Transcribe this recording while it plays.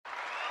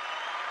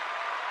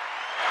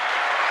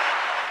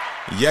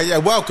Yeah,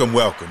 welcome,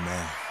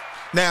 man.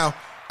 Now,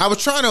 I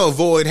was trying to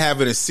avoid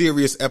having a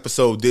serious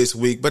episode this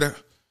week, but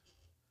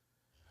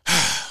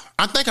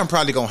I think I'm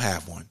probably going to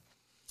have one.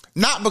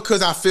 Not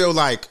because I feel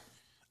like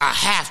I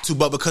have to,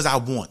 but because I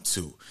want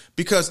to.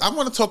 Because I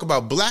want to talk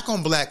about black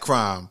on black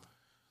crime,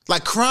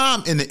 like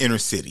crime in the inner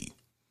city.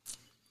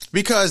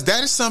 Because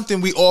that is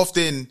something we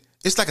often,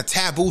 it's like a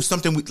taboo,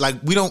 something we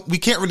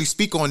can't really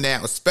speak on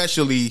now,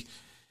 especially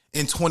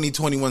in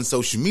 2021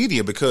 social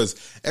media, because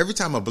every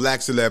time a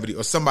black celebrity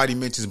or somebody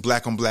mentions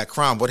black on black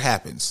crime, what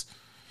happens?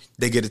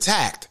 They get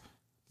attacked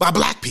by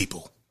black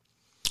people.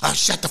 Oh,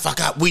 shut the fuck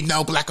up. We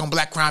know black on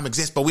black crime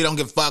exists, but we don't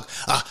give a fuck.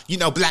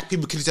 Black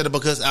people kill each other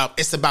because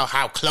it's about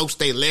how close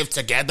they live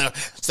together.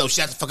 So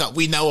shut the fuck up.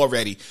 We know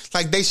already.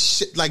 They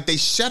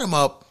shut them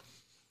up.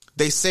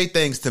 They say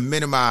things to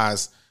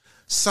minimize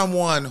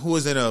someone who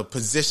is in a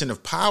position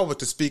of power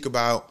to speak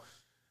about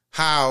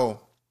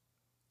how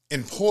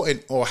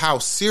important or how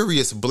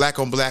serious black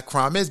on black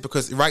crime is,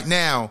 because right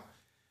now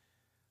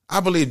I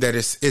believe that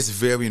it's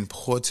very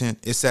important.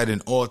 It's at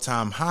an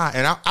all-time high.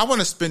 And I want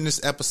to spend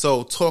this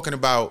episode talking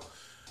about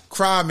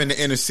crime in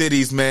the inner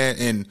cities, man,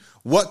 and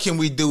what can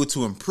we do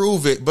to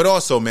improve it. But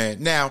also,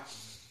 man, now,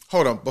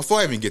 hold on, before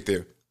I even get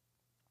there,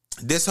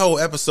 this whole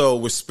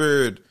episode was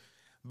spurred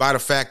by the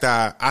fact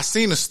that I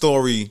seen a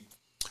story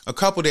a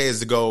couple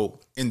days ago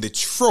in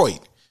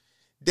Detroit.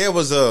 There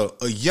was a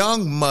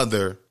young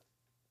mother.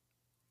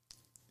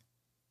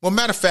 Well,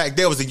 matter of fact,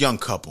 there was a young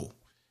couple,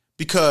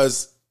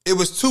 because it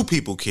was two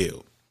people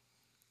killed.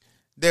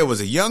 There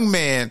was a young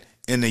man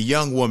and a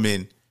young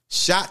woman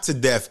shot to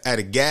death at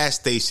a gas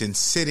station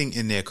sitting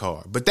in their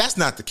car. But that's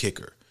not the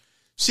kicker.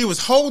 She was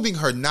holding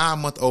her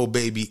 9-month-old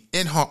baby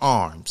in her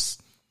arms.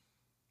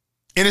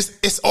 And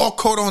it's all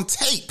caught on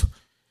tape.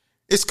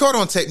 It's caught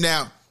on tape.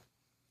 Now,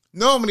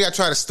 normally I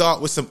try to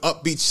start with some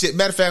upbeat shit.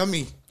 Matter of fact, let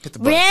me hit the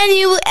button. Brand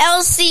new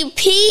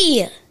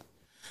LCP.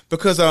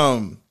 Because,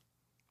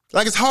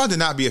 it's hard to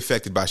not be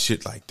affected by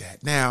shit like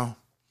that. Now,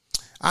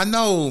 I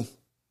know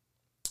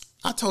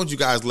I told you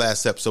guys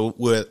last episode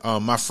where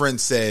my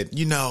friend said,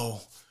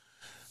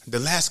 the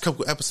last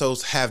couple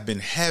episodes have been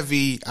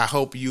heavy. I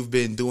hope you've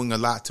been doing a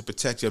lot to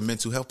protect your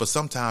mental health, but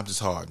sometimes it's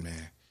hard,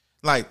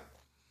 man.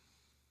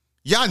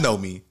 Y'all know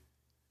me.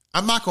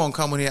 I'm not going to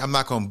come in here. I'm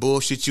not going to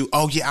bullshit you.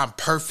 Oh, yeah, I'm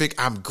perfect.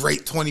 I'm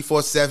great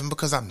 24/7,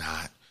 because I'm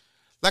not.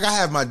 I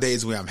have my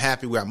days where I'm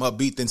happy, where I'm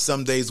upbeat, then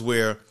some days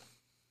where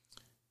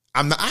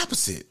I'm the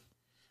opposite.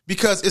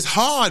 Because it's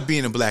hard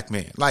being a black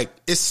man.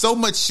 It's so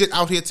much shit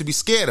out here to be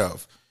scared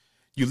of.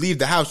 You leave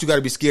the house, you got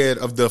to be scared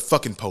of the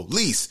fucking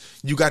police.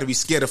 You got to be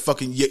scared of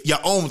fucking your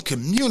own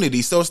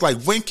community. So it's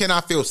when can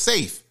I feel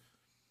safe?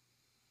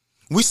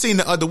 We seen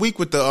the other week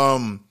with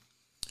the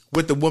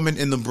woman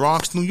in the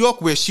Bronx, New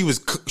York, where she was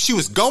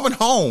going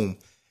home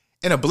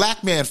and a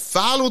black man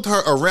followed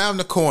her around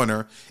the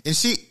corner, and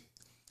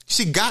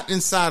she got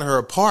inside her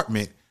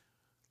apartment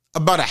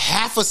about a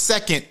half a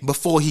second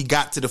before he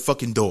got to the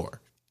fucking door.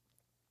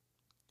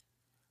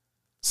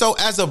 So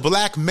as a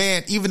black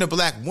man, even a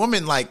black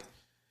woman,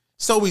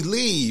 so we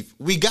leave,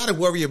 we got to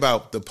worry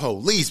about the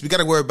police. We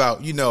got to worry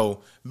about,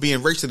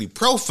 being racially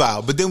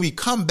profiled. But then we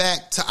come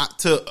back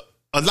to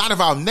a lot of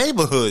our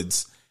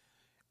neighborhoods,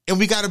 and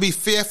we got to be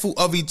fearful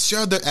of each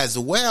other as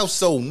well.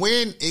 So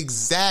when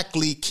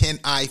exactly can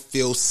I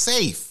feel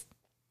safe?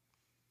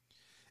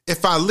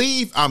 If I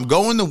leave, I'm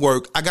going to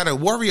work. I got to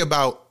worry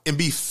about and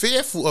be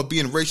fearful of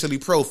being racially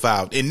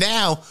profiled. And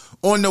now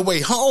on the way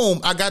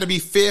home, I got to be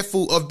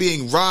fearful of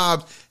being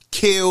robbed,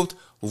 killed,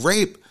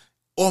 raped,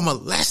 or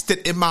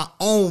molested in my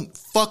own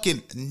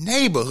fucking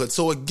neighborhood.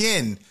 So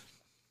again,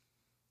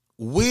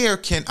 where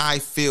can I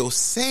feel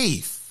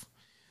safe?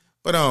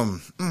 But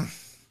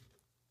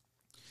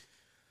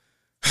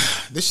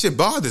this shit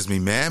bothers me,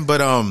 man. But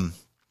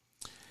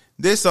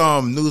this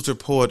news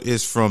report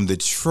is from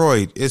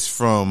Detroit. It's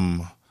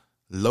from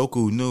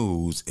local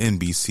news,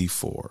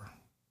 NBC4.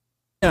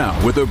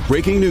 Now with a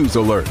breaking news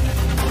alert.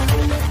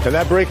 And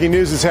that breaking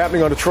news is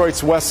happening on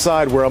Detroit's west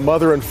side, where a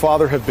mother and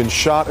father have been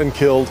shot and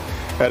killed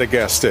at a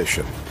gas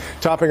station.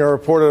 Topping our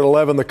report at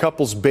 11, the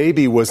couple's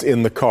baby was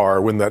in the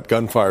car when that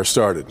gunfire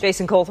started.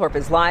 Jason Colthorpe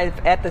is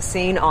live at the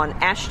scene on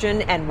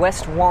Ashton and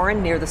West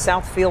Warren near the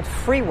Southfield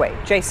Freeway.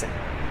 Jason.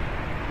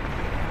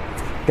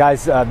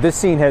 Guys, this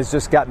scene has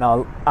just gotten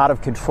out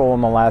of control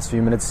in the last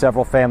few minutes.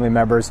 Several family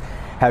members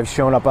have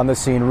shown up on the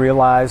scene,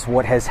 realize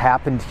what has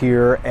happened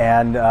here,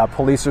 and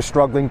police are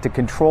struggling to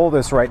control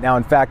this right now.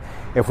 In fact,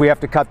 if we have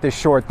to cut this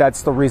short,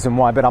 that's the reason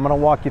why. But I'm going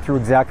to walk you through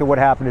exactly what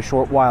happened a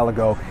short while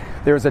ago.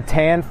 There's a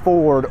tan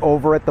Ford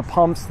over at the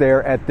pumps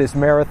there at this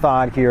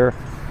marathon here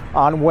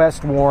on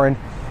West Warren.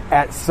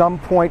 At some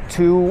point,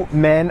 two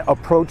men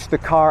approached the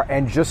car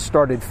and just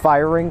started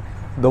firing.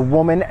 The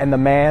woman and the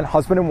man,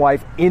 husband and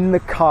wife, in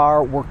the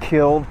car were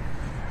killed.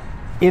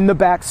 In the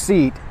back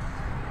seat,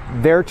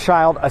 their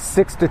child, a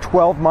 6 to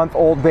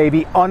 12-month-old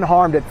baby,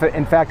 unharmed.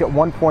 In fact, at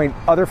one point,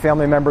 other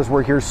family members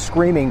were here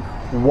screaming,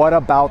 "What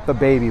about the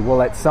baby?"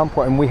 Well, at some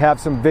point, and we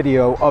have some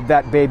video of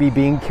that baby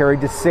being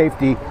carried to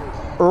safety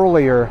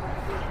earlier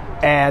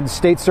And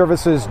state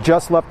services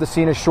just left the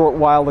scene a short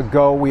while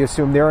ago. We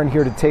assume they're in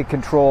here to take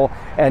control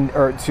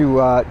or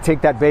to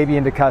take that baby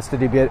into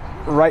custody. But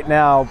right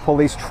now,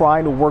 police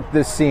trying to work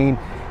this scene.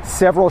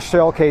 Several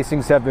shell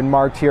casings have been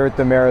marked here at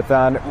the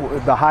marathon.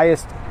 The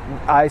highest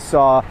I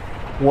saw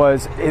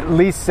was at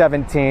least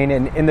 17,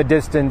 and in the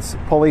distance,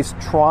 police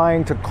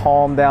trying to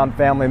calm down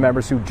family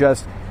members who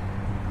just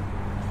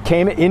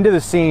came into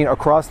the scene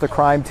across the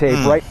crime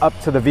tape, right up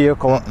to the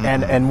vehicle,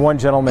 and one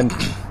gentleman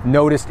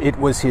noticed it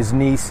was his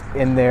niece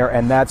in there,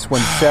 and that's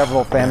when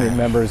several family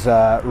members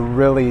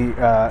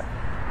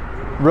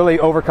really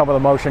overcome with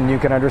emotion. You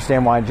can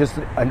understand why. Just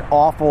an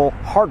awful,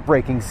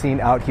 heartbreaking scene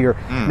out here.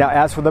 Now,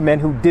 as for the men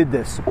who did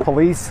this,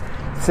 police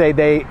say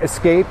they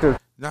escaped.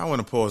 Now I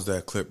want to pause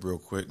that clip real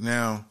quick.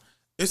 Now,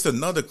 it's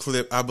another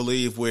clip, I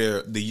believe,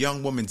 where the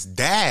young woman's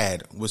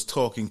dad was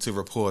talking to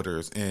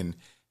reporters, and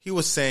he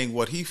was saying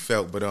what he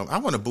felt, but I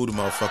want to boo the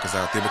motherfuckers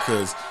out there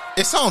because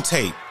it's on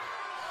tape.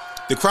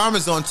 The crime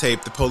is on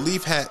tape. The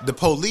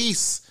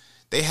police,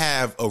 they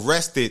have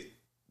arrested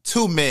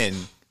 2 men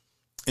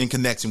in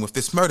connection with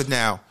this murder.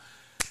 Now,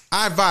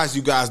 I advise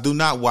you guys, do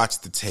not watch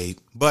the tape.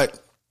 But,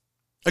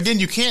 again,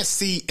 you can't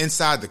see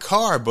inside the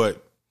car,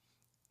 but,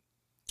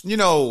 you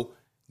know,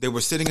 they were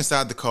sitting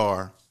inside the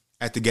car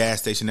at the gas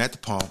station, at the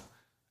pump.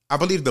 I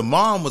believe the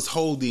mom was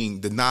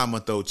holding the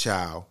 9-month-old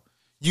child.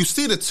 You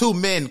see the 2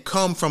 men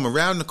come from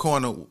around the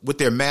corner with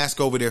their mask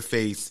over their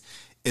face,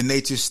 and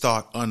they just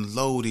start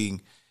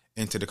unloading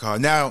into the car.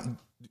 Now,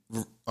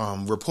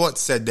 reports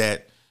said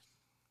that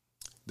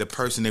the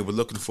person they were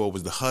looking for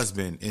was the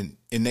husband,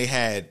 and they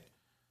had,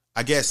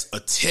 I guess, a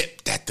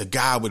tip that the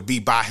guy would be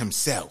by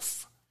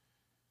himself.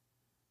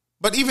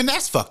 But even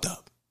that's fucked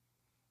up,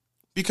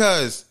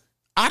 because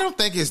I don't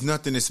think there's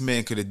nothing this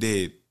man could have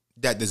did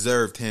that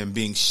deserved him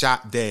being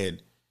shot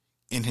dead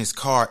in his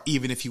car,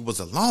 even if he was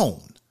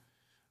alone.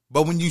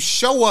 But when you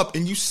show up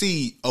and you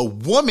see a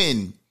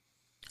woman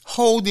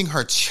holding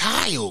her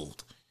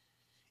child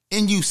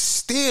and you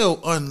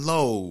still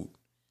unload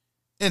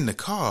in the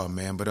car,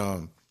 man. But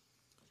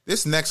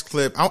this next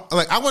clip,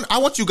 I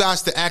want you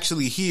guys to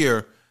actually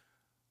hear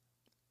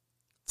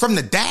from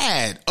the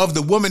dad of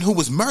the woman who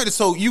was murdered,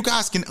 so you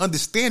guys can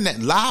understand that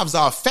lives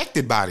are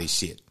affected by this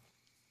shit.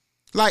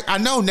 Like, I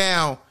know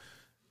now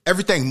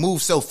everything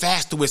moves so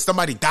fast to where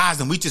somebody dies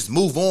and we just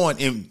move on,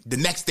 and the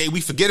next day we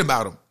forget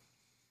about them.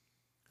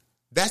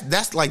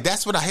 That's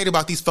what I hate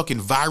about these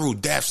fucking viral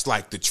deaths,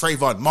 like the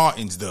Trayvon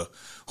Martins, the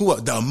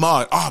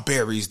Ahmaud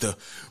Arbery's, the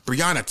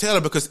Breonna Taylor,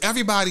 because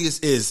everybody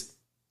is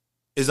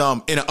in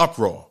an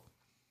uproar.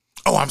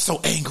 Oh, I'm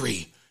so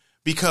angry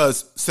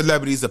because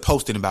celebrities are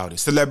posting about it.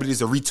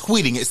 Celebrities are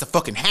retweeting it. It's a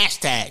fucking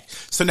hashtag.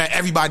 So now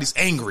everybody's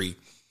angry.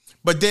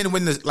 But then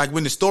when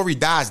the story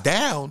dies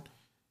down,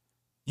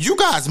 you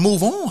guys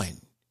move on.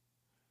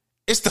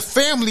 It's the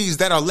families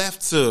that are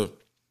left to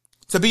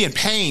be in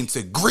pain,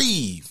 to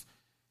grieve,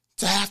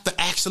 to have to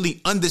actually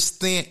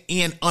understand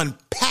and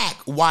unpack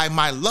why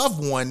my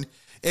loved one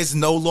is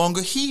no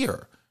longer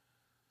here.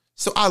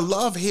 So I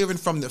love hearing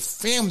from the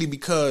family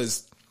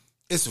because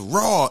it's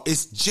raw,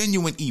 it's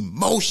genuine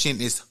emotion,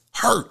 it's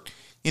hurt,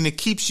 and it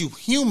keeps you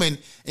human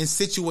in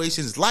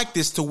situations like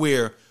this, to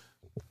where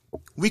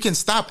we can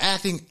stop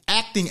acting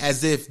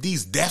as if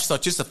these deaths are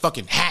just a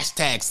fucking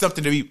hashtag,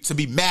 something to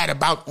be mad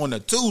about on a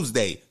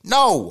Tuesday.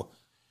 No,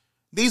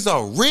 these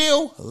are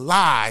real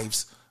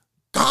lives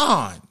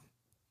gone.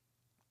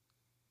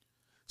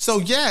 So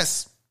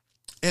yes,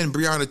 in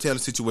Breonna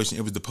Taylor's situation,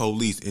 it was the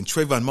police. In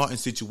Trayvon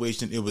Martin's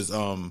situation, it was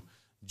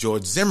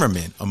George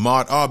Zimmerman.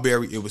 Ahmaud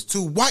Arbery, it was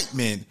 2 white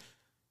men.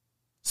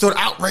 So the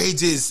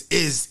outrage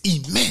is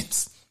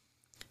immense.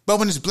 But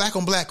when it's black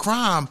on black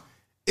crime,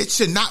 it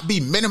should not be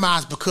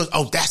minimized because,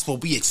 oh, that's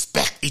what we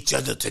expect each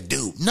other to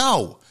do.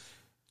 No.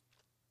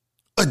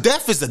 A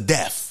death is a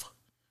death.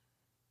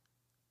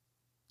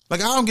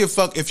 Like, I don't give a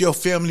fuck if your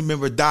family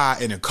member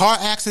died in a car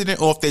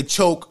accident or if they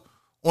choke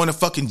on a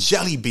fucking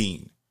jelly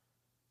bean.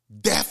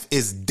 Death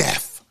is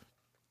death.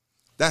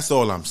 That's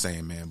all I'm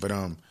saying, man. But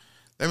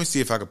let me see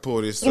if I can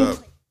pull this up,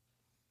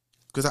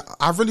 because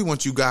I really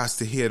want you guys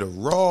to hear the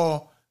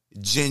raw,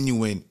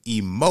 genuine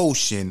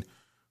emotion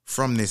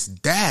from this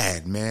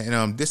dad, man.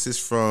 And this is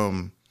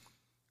from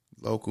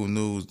Local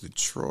News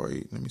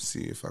Detroit. Let me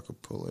see if I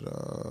could pull it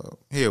up.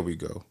 Here we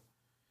go.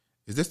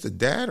 Is this the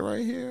dad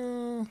right here?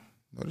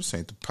 No, this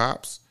ain't the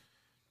pops.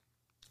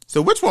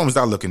 So which one was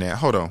I looking at?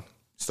 Hold on.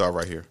 Start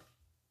right here.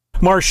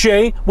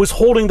 Marche was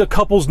holding the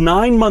couple's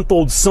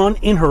 9-month-old son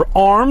in her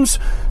arms.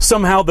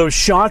 Somehow those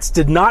shots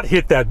did not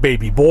hit that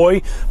baby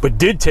boy, but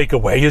did take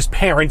away his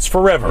parents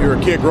forever. You're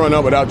a kid growing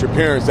up without your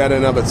parents. That in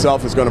and of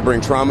itself is going to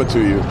bring trauma to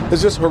you.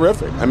 It's just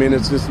horrific. I mean,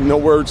 it's just no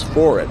words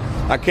for it.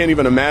 I can't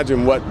even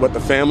imagine what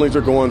the families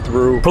are going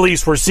through.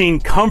 Police were seen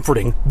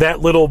comforting that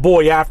little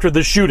boy after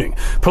the shooting.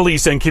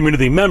 Police and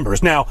community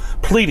members now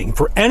pleading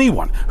for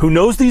anyone who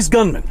knows these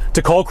gunmen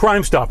to call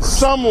Crime Stoppers.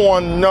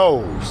 Someone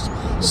knows.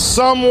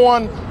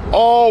 Someone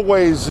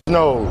always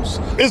knows.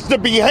 It's the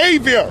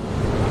behavior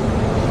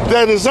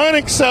that is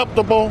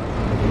unacceptable,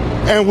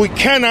 and we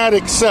cannot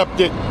accept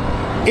it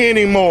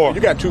anymore.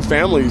 You got two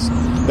families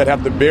that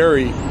have to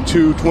bury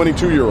two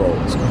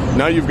 22-year-olds.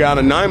 Now you've got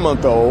a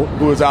 9-month-old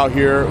who is out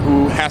here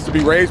who has to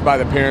be raised by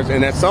the parents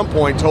and at some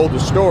point told the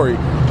story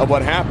of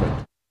what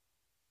happened.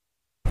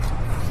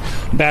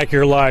 Back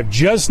here live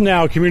just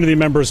now, community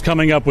members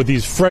coming up with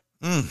these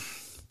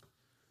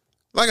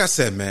Like I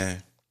said,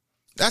 man,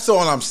 that's all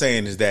I'm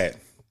saying is that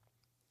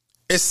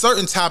it's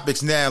certain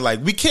topics now,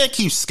 like we can't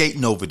keep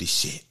skating over this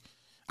shit.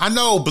 I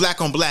know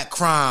black on black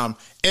crime,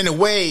 in a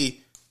way,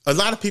 a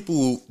lot of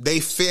people, they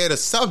fear the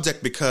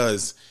subject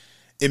because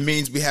it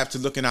means we have to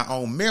look in our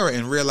own mirror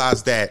and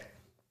realize that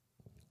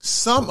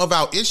some of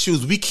our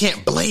issues we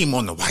can't blame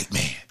on the white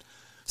man.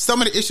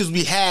 Some of the issues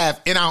we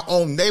have in our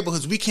own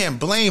neighborhoods, we can't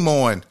blame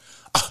on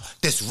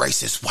this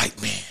racist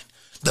white man,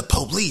 the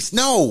police.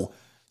 No,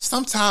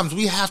 sometimes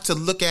we have to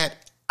look at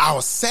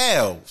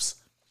ourselves.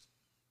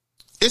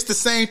 It's the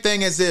same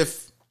thing as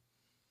if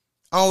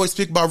I always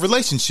speak about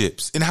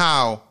relationships and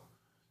how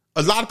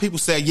a lot of people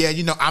say, yeah,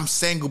 you know, I'm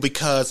single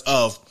because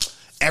of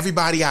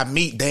everybody I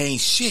meet, they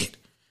ain't shit.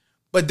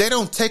 But they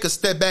don't take a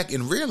step back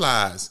and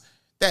realize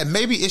that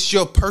maybe it's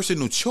your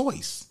personal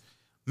choice.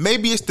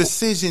 Maybe it's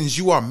decisions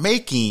you are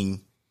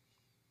making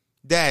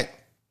that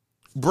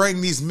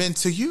bring these men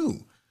to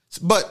you.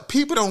 But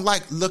people don't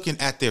like looking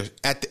at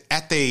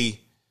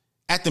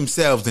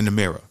themselves in the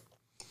mirror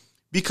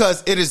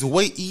because it is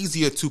way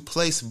easier to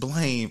place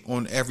blame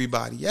on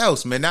everybody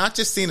else, man. Now, I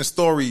just seen a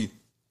story,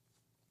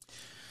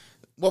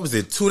 what was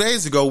it, 2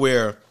 days ago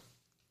where,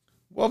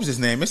 what was his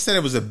name? It said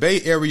it was a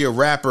Bay Area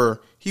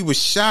rapper. He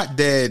was shot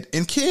dead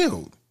and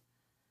killed.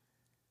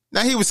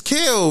 Now, he was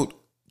killed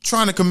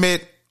trying to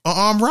commit an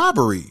armed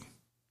robbery.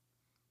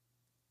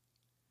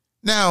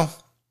 Now,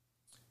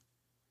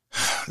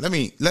 let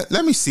me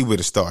see where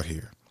to start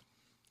here.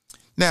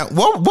 Now,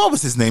 what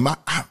was his name?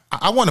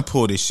 I want to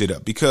pull this shit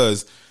up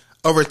because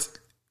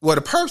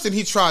the person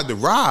he tried to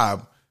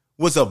rob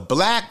was a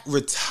black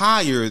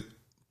retired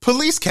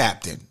police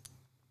captain.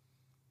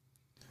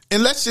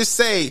 And let's just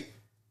say it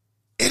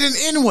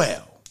didn't end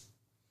well.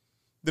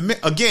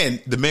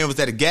 The man was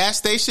at a gas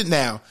station.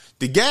 Now,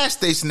 the gas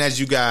station, as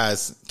you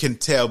guys can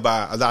tell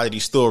by a lot of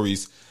these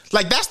stories,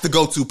 like that's the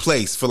go-to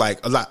place for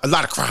like a lot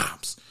of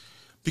crimes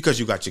because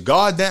you got your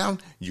guard down,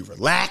 you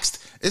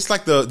relaxed. It's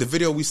like the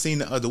video we seen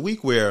the other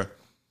week where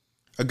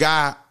a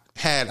guy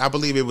had, I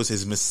believe it was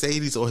his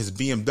Mercedes or his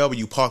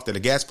BMW parked at a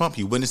gas pump.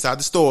 He went inside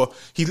the store.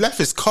 He left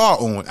his car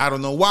on. I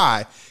don't know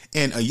why.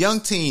 And a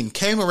young teen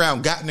came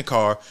around, got in the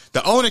car.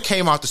 The owner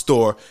came out the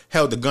store,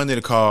 held the gun in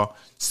the car.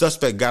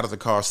 Suspect got out of the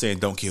car saying,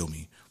 "Don't kill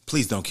me.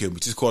 Please don't kill me.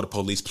 Just call the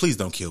police. Please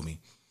don't kill me."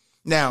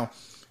 Now,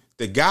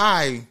 the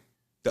guy,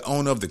 the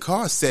owner of the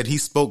car, said he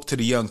spoke to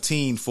the young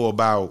teen for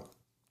about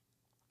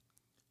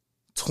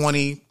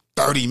 20,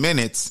 30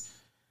 minutes.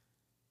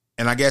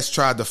 And I guess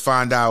tried to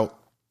find out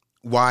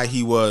why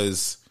he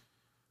was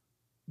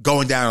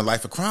going down a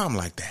life of crime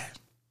like that.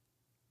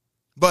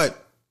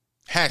 But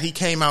had he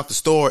came out the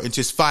store and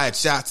just fired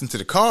shots into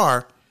the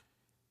car,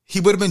 he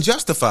would have been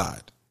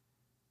justified.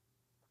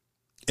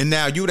 And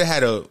now you would have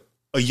had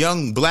a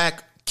young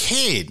black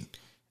kid,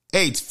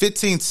 age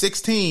 15,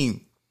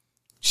 16,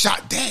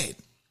 shot dead.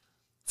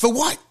 For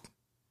what?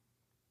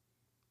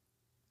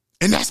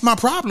 And that's my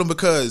problem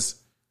because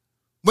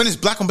when it's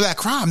black on black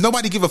crime,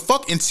 nobody give a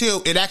fuck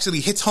until it actually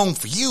hits home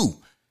for you.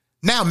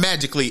 Now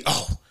magically,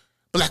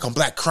 black on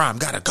black crime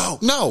gotta go.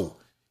 No.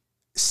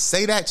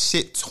 Say that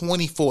shit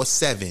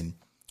 24/7.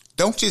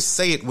 Don't just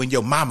say it when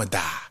your mama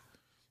die.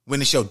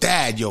 When it's your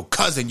dad, your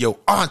cousin, your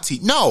auntie.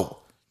 No.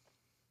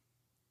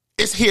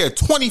 It's here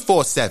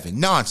 24/7,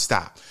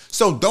 nonstop.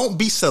 So don't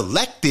be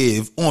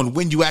selective on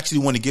when you actually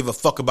want to give a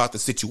fuck about the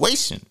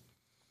situation.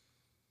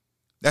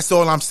 That's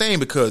all I'm saying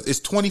because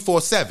it's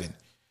 24/7.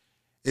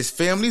 It's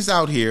families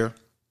out here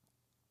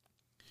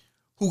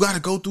who got to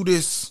go through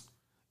this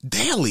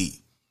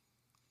daily.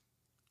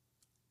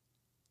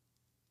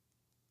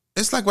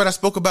 It's like what I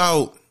spoke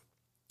about,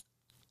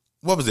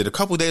 what was it, a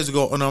couple days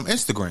ago on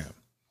Instagram.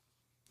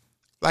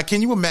 Like,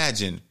 can you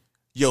imagine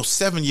your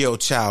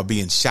 7-year-old child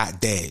being shot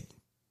dead?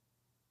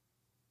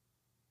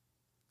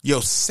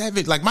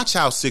 Like my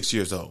child's 6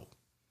 years old.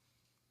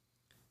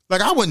 Like,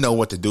 I wouldn't know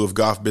what to do if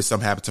God forbid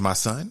something happened to my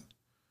son.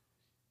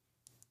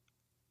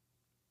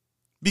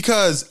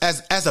 Because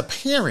as a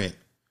parent,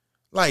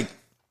 like,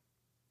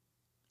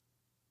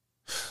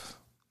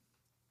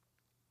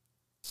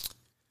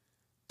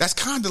 that's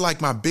kind of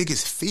like my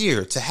biggest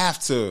fear, to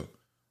have to,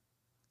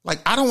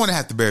 like, I don't want to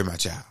have to bury my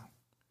child.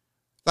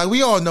 Like,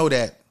 we all know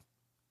that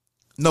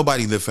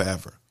nobody lives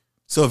forever.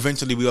 So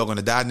eventually we all going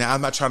to die. Now,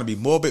 I'm not trying to be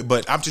morbid,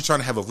 but I'm just trying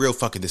to have a real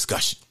fucking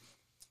discussion.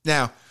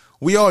 Now,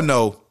 we all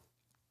know,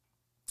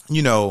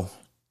 you know,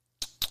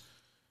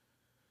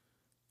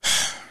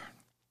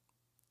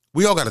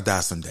 we all got to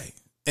die someday.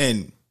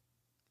 And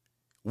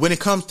when it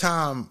comes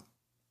time,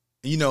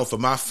 you know, for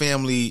my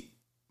family,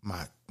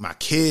 my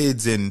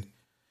kids and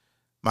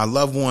my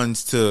loved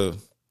ones to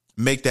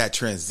make that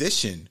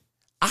transition,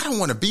 I don't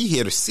want to be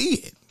here to see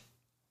it.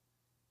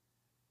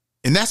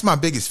 And that's my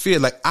biggest fear.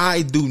 Like,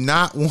 I do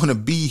not want to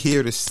be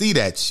here to see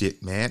that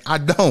shit, man. I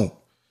don't.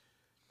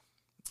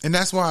 And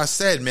that's why I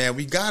said, man,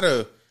 we got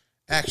to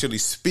actually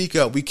speak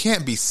up. We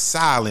can't be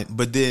silent.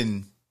 But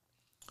then,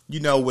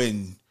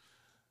 when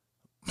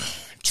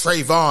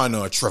Trayvon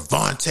or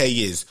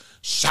Trevante is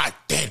shot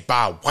dead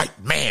by a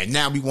white man,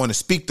 now we want to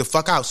speak the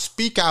fuck out.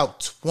 Speak out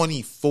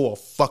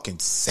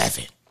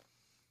 24/7.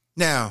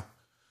 Now,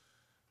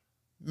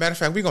 matter of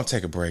fact, we're going to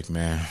take a break,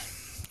 man.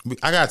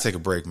 I got to take a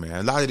break, man.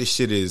 A lot of this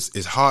shit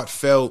is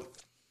heartfelt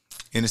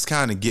and it's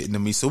kind of getting to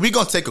me. So we're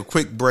going to take a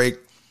quick break.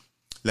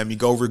 Let me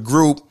go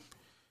regroup.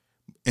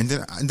 And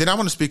then I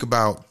want to speak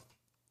about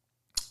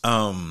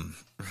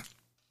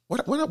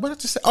what I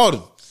just said.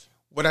 Oh,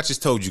 what I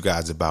just told you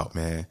guys about,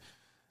 man.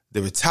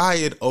 The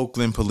retired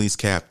Oakland police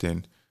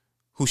captain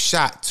who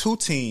shot 2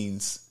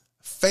 teens,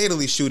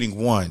 fatally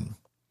shooting one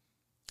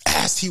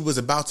as he was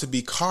about to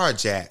be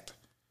carjacked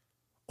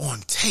on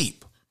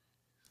tape.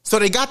 So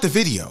they got the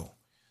video.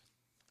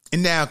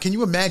 And now, can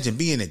you imagine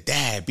being a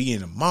dad,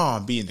 being a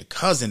mom, being a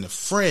cousin, a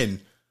friend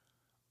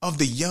of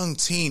the young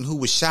teen who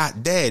was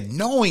shot dead,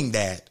 knowing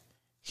that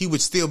he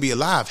would still be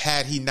alive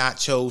had he not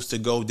chose to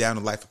go down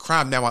a life of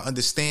crime? Now, I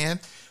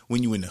understand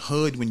when you're in the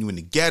hood, when you're in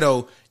the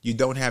ghetto, you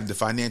don't have the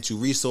financial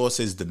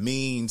resources, the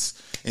means,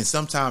 and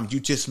sometimes you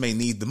just may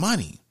need the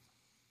money.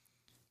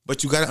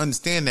 But you got to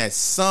understand that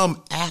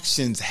some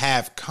actions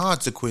have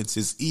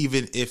consequences,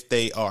 even if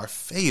they are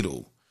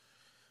fatal.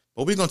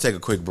 But we're going to take a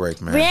quick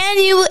break, man. Brand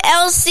new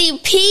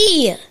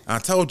LCP. I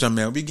told y'all,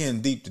 man, we're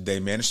getting deep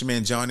today, man. It's your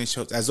man, Johnny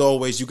Schultz. As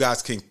always, you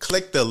guys can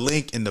click the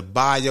link in the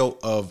bio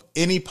of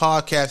any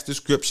podcast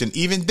description,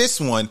 even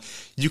this one.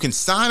 You can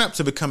sign up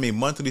to become a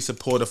monthly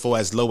supporter for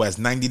as low as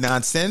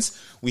 99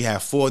 cents. We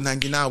have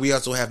 $4.99. We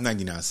also have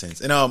 99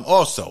 cents. And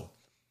also,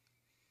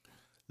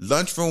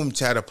 Lunchroom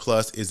Chatter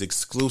Plus is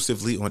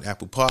exclusively on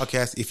Apple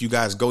Podcasts. If you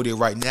guys go there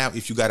right now,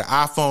 if you got an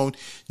iPhone,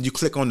 you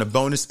click on the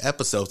bonus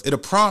episodes. It'll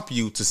prompt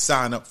you to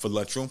sign up for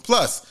Lunchroom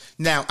Plus.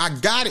 Now, I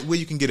got it where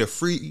you can get a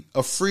free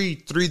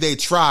 3-day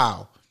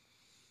trial.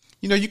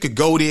 You could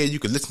go there, you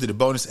could listen to the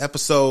bonus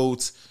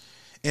episodes,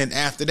 and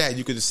after that,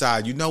 you could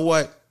decide, you know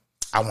what?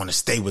 I want to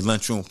stay with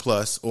Lunchroom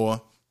Plus, or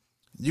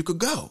you could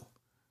go.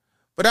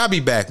 But I'll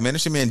be back, man.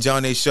 It's your man,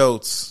 John A.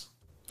 Schultz.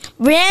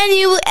 Brand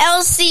new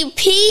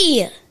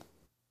LCP.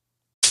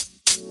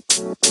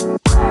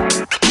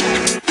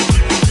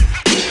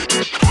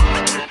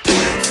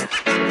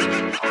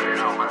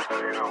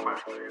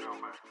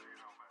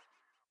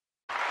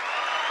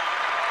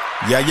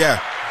 Yeah.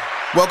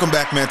 Welcome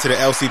back, man, to the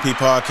LCP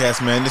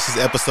podcast, man. This is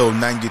episode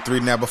 93.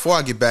 Now, before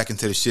I get back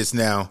into the shits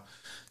now,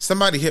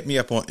 somebody hit me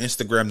up on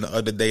Instagram the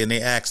other day and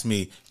they asked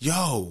me,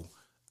 yo,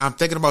 I'm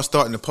thinking about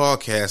starting a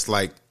podcast.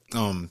 Like,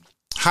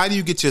 how do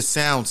you get your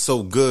sound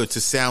so good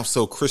to sound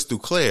so crystal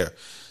clear?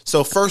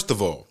 So first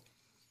of all,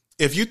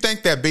 if you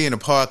think that being a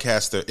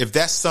podcaster, if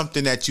that's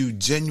something that you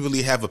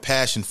genuinely have a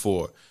passion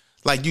for,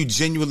 like you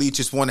genuinely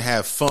just want to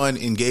have fun,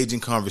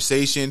 engaging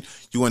conversation,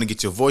 you want to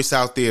get your voice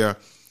out there,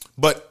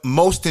 but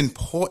most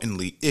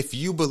importantly, if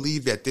you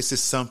believe that this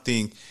is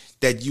something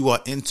that you are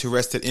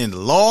interested in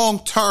long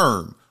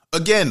term,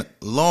 again,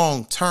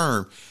 long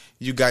term,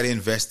 you got to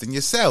invest in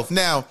yourself.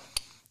 Now,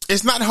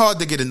 it's not hard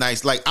to get I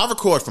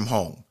record from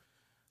home.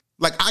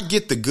 Like, I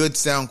get the good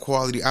sound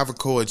quality. I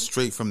record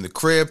straight from the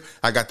crib.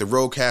 I got the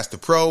Rodecaster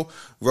Pro.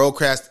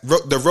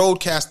 The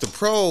Rodecaster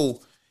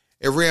Pro,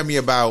 it ran me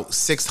about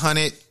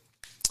 $600.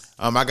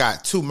 I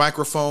got 2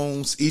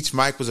 microphones. Each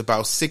mic was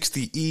about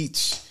 $60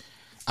 each.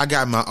 I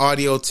got my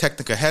Audio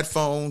Technica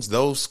headphones.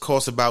 Those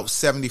cost about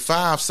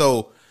 $75.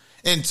 So,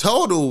 in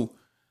total,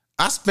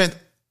 I spent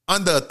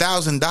under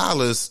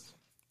 $1,000,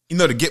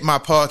 to get my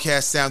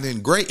podcast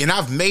sounding great. And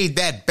I've made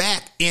that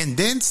back and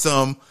then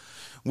some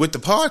with the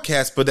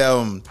podcast. But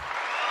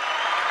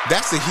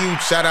that's a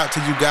huge shout out to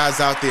you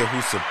guys out there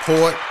who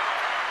support,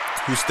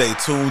 who stay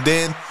tuned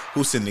in,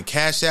 who send the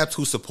cash apps,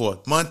 who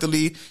support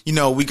monthly.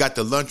 We got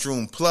the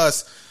Lunchroom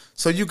Plus.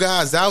 So you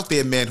guys out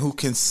there, man, who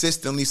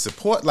consistently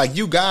support, like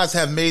you guys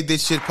have made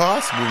this shit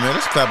possible, man.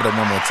 Let's clap it up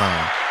one more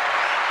time.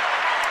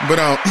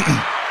 But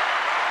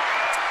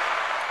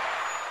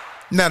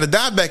now to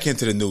dive back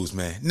into the news,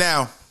 man.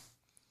 Now,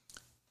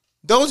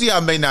 those of y'all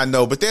may not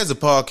know, but there's a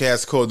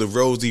podcast called the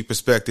Rosie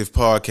Perspective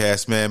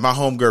Podcast, man. My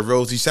homegirl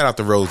Rosie, shout out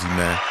to Rosie,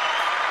 man.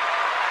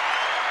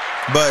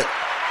 But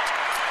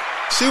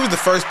she was the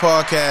first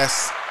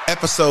podcast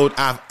episode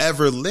I've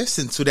ever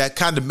listened to that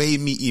kind of made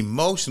me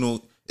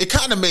emotional. It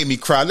kind of made me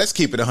cry. Let's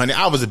keep it 100.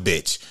 I was a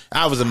bitch.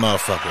 I was a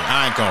motherfucker.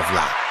 I ain't gonna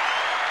lie.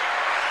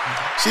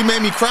 She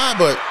made me cry,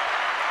 but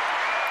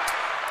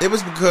it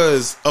was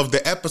because of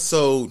the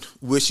episode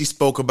where she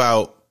spoke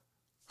about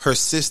her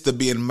sister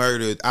being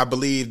murdered. I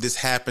believe this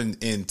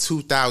happened in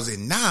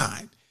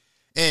 2009.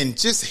 And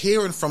just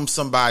hearing from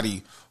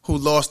somebody who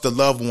lost a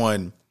loved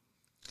one,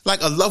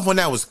 like a loved one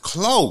that was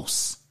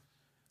close,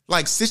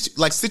 like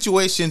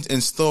situations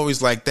and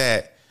stories like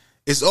that,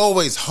 it's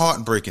always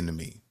heartbreaking to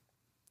me.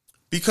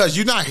 Because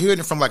you're not hearing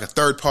it from like a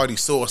third-party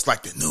source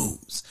like the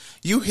news.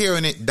 You're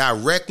hearing it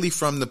directly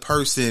from the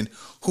person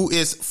who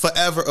is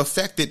forever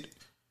affected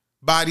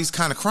by these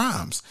kind of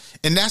crimes.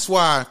 And that's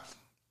why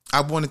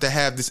I wanted to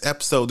have this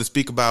episode to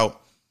speak about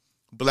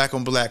black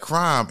on black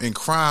crime and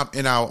crime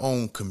in our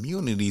own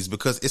communities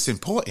because it's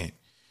important.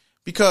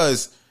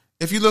 Because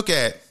if you look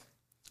at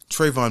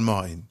Trayvon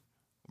Martin,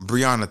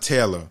 Breonna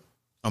Taylor,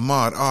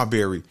 Ahmaud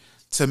Arbery,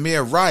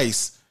 Tamir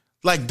Rice,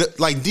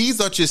 like these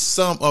are just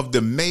some of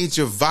the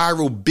major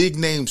viral big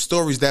name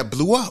stories that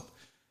blew up.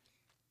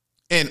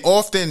 And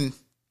often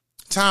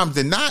times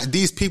than not,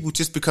 these people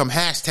just become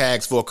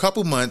hashtags for a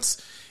couple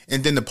months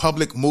and then the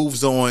public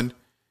moves on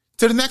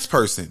to the next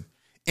person.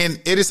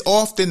 And it is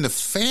often the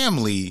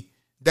family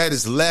that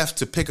is left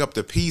to pick up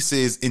the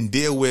pieces and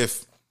deal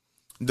with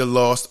the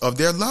loss of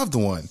their loved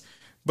one.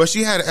 But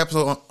she had an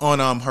episode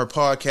on her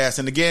podcast.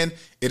 And again,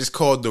 it is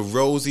called the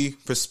Rosie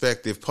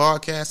Perspective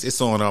Podcast. It's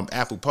on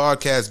Apple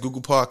Podcasts,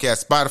 Google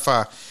Podcasts,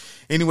 Spotify,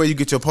 anywhere you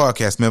get your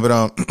podcast, man.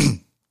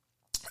 But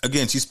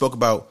again, she spoke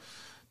about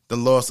the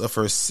loss of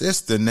her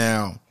sister.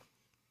 Now,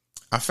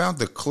 I found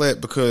the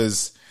clip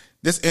because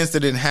this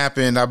incident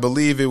happened, I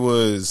believe it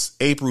was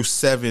April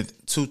 7th,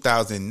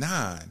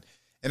 2009.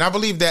 And I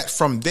believe that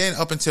from then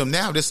up until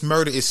now, this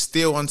murder is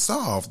still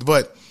unsolved.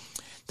 But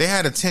they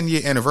had a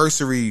 10-year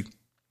anniversary,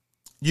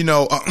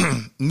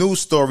 news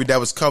story that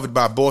was covered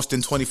by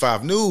Boston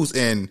 25 News.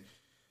 And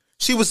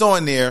she was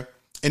on there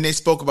and they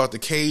spoke about the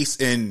case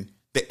and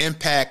the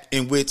impact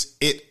in which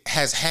it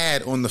has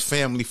had on the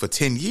family for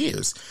 10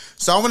 years.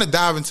 So I want to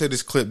dive into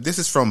this clip. This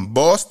is from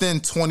Boston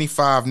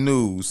 25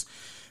 News.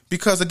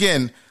 Because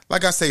again,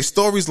 like I say,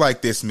 stories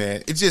like this,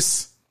 man,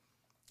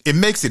 it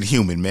makes it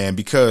human, man,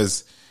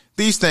 because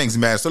these things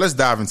matter. So let's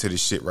dive into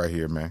this shit right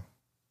here, man.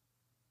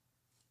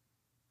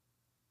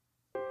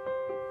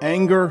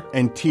 Anger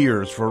and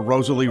tears for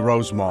Rosalie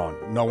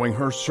Rosemond, knowing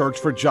her search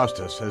for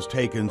justice has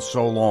taken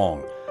so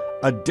long.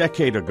 A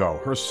decade ago,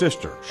 her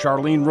sister,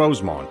 Charlene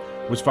Rosemond,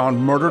 was found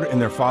murdered in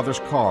their father's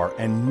car,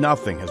 and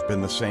nothing has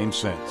been the same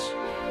since.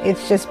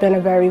 It's just been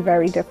a very,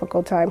 very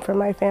difficult time for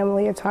my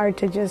family. It's hard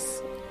to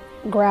just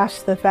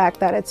grasp the fact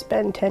that it's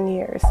been 10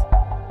 years.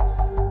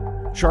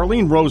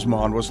 Charlene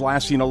Rosemond was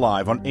last seen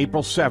alive on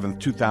April 7,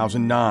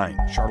 2009.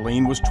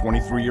 Charlene was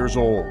 23 years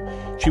old.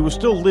 She was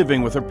still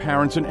living with her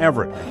parents in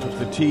Everett and took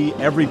the T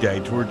every day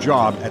to her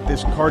job at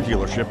this car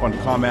dealership on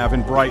Comm Ave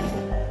in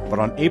Brighton. But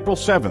on April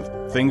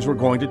 7th, things were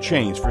going to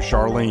change for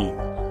Charlene.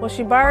 Well,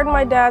 she borrowed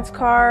my dad's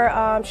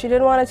car. She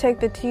didn't want to take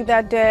the T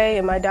that day,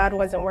 and my dad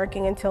wasn't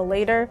working until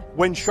later.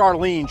 When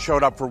Charlene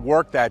showed up for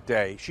work that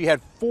day, she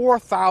had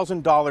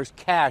 $4,000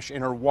 cash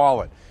in her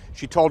wallet.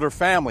 She told her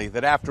family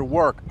that after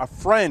work, a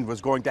friend was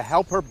going to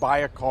help her buy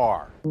a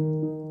car.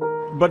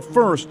 But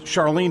first,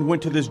 Charlene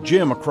went to this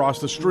gym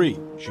across the street.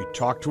 She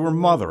talked to her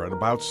mother at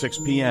about 6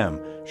 p.m.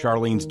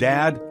 Charlene's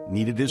dad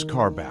needed his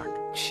car back.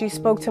 She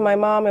spoke to my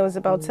mom. It was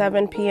about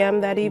 7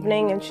 p.m. that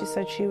evening, and she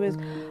said she was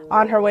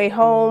on her way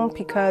home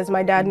because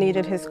my dad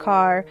needed his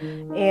car,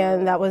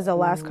 and that was the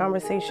last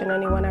conversation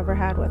anyone ever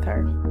had with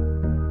her.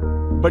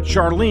 But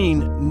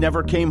Charlene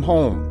never came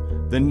home.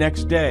 The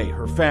next day,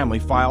 her family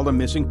filed a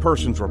missing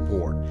persons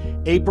report.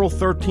 April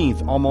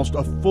 13th, almost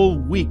a full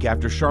week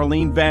after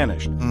Charlene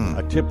vanished,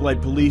 a tip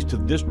led police to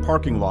this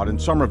parking lot in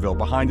Somerville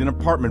behind an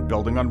apartment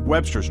building on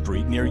Webster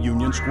Street near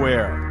Union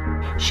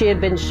Square. She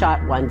had been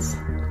shot once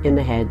in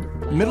the head.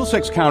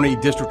 Middlesex County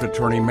District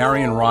Attorney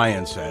Marion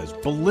Ryan says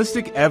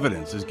ballistic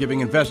evidence is giving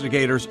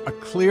investigators a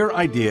clear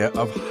idea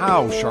of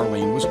how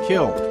Charlene was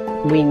killed.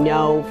 We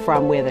know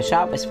from where the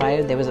shot was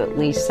fired, there was at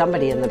least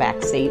somebody in the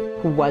back seat.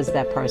 Who was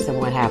that person?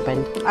 What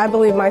happened? I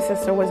believe my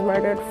sister was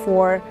murdered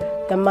for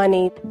the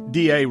money.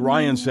 DA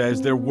Ryan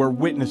says there were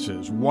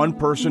witnesses. One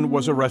person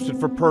was arrested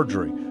for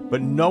perjury,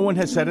 but no one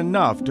has said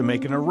enough to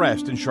make an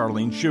arrest in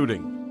Charlene's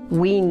shooting.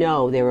 We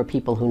know there are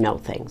people who know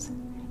things.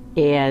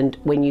 And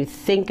when you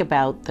think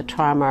about the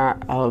trauma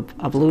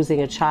of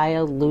losing a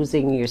child,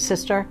 losing your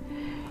sister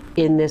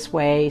in this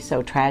way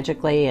so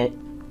tragically,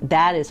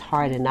 that is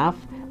hard enough.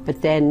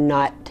 But then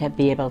not to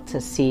be able to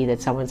see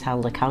that someone's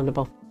held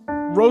accountable.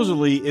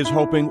 Rosalie is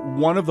hoping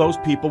one of those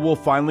people will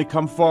finally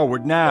come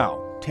forward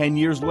now, 10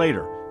 years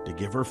later, to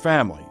give her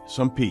family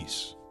some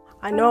peace.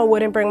 I know it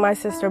wouldn't bring my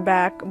sister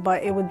back,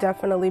 but it would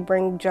definitely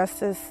bring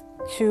justice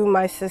to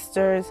my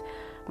sister's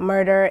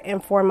murder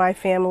and for my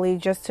family,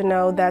 just to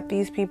know that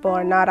these people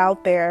are not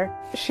out there.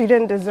 She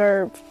didn't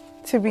deserve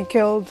to be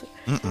killed.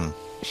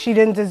 She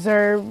didn't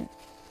deserve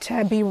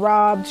to be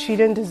robbed. She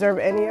didn't deserve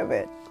any of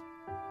it.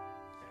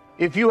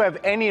 If you have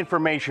any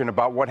information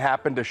about what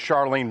happened to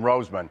Charlene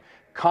Rosemond,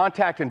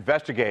 contact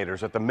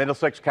investigators at the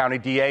Middlesex County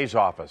DA's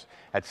office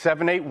at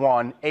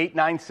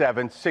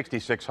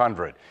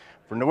 781-897-6600.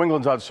 For New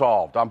England's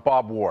Unsolved, I'm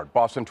Bob Ward,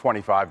 Boston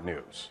 25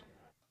 News.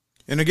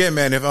 And again,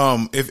 man,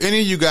 if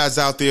any of you guys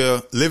out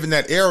there live in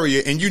that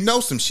area and you know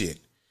some shit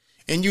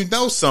and you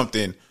know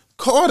something,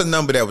 call the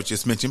number that was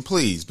just mentioned,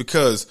 please,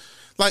 because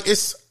I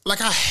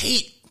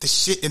hate the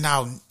shit in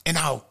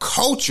our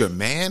culture,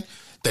 man.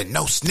 The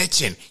no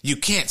snitching. You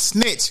can't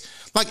snitch.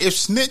 Like, if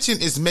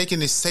snitching is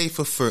making it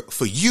safer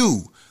for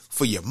you,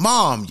 for your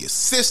mom, your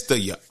sister,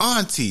 your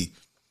auntie,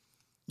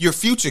 your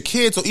future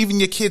kids, or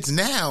even your kids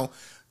now,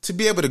 to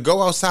be able to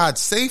go outside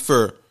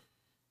safer,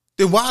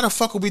 then why the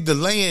fuck are we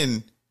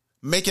delaying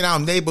making our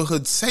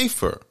neighborhood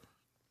safer?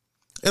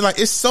 And like,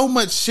 it's so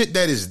much shit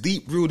that is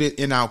deep rooted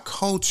in our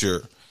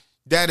culture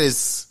that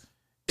it's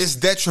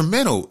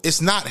detrimental.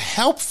 It's not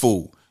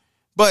helpful.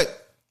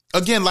 But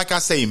again, like I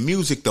say,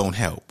 music don't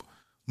help.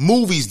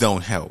 Movies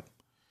don't help.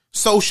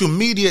 Social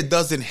media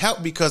doesn't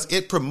help because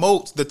it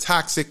promotes the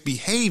toxic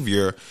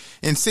behavior.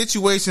 In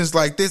situations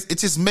like this, it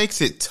just makes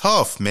it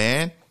tough,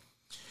 man.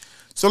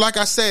 So like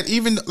I said,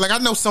 even like I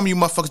know some of you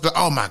motherfuckers be like,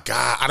 oh my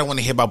God, I don't want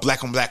to hear about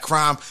black on black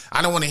crime.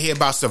 I don't want to hear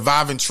about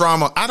surviving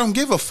trauma. I don't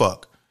give a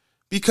fuck.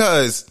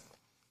 Because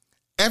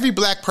every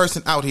black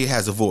person out here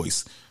has a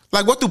voice.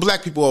 Like, what do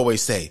black people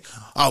always say?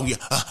 Oh, yeah,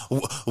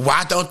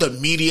 why don't the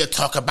media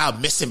talk about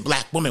missing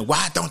black women?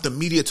 Why don't the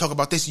media talk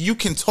about this? You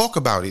can talk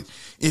about it.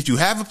 If you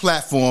have a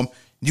platform,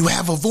 you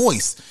have a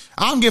voice.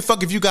 I don't give a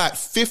fuck if you got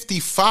 50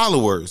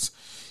 followers.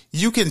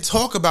 You can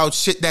talk about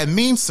shit that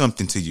means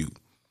something to you.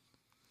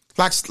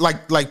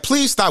 Like,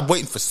 please stop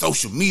waiting for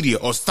social media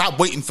or stop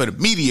waiting for the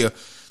media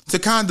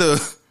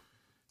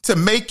to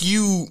make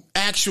you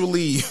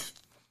actually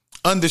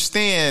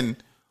understand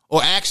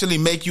or actually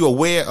make you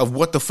aware of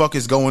what the fuck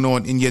is going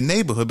on in your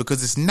neighborhood,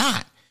 because it's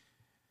not.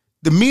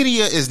 The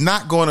media is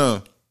not going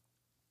to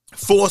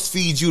force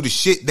feed you the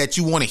shit that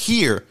you want to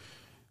hear,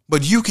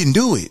 but you can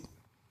do it.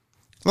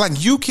 Like,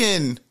 you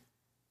can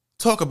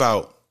talk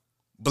about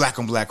black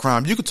on black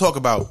crime. You can talk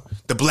about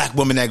the black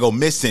woman that go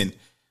missing.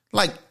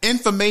 Like,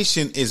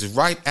 information is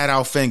right at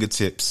our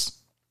fingertips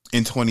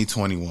in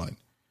 2021.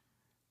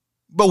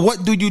 But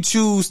what do you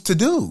choose to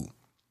do?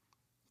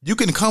 You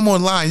can come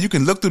online, you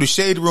can look through the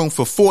shade room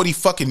for 40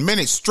 fucking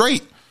minutes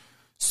straight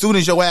soon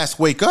as your ass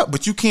wake up,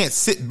 but you can't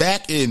sit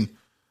back and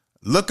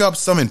look up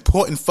some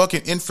important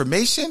fucking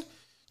information.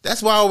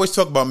 That's why I always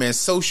talk about, man,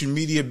 social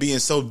media being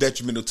so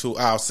detrimental to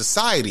our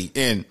society.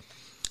 And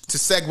to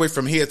segue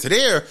from here to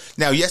there,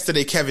 now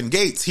yesterday Kevin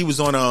Gates, he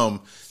was on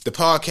the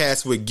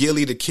podcast with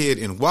Gilly the Kid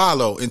and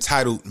Wallow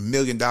entitled $1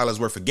 Million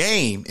Worth of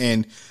Game,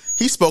 and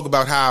he spoke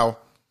about how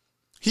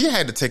he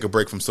had to take a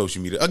break from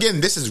social media. Again,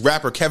 this is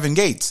rapper Kevin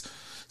Gates.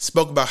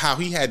 Spoke about how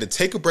he had to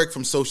take a break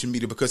from social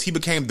media because he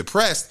became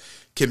depressed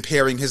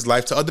comparing his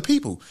life to other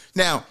people.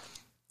 Now,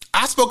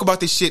 I spoke about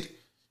this shit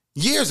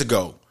years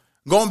ago,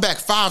 going back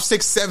 5,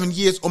 6, 7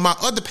 years on my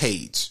other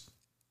page.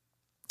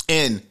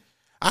 And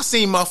I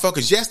seen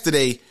motherfuckers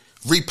yesterday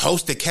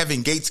reposted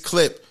Kevin Gates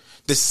clip.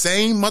 The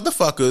same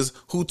motherfuckers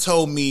who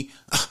told me,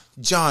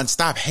 John,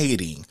 stop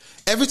hating.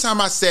 Every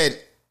time I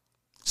said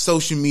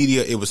social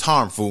media, it was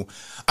harmful.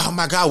 Oh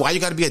my God, why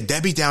you gotta be a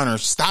Debbie Downer?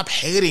 Stop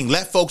hating.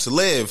 Let folks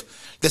live.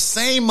 The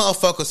same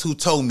motherfuckers who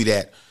told me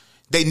that,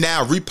 they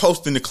now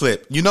reposting the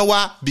clip. You know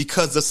why?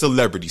 Because a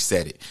celebrity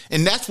said it.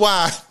 And that's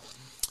why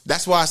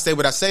I say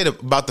what I say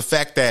about the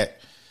fact that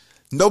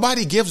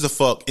nobody gives a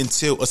fuck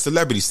until a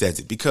celebrity says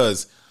it.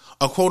 Because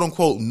a quote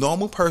unquote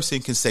normal person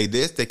can say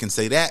this, they can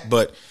say that,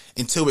 but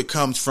until it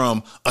comes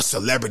from a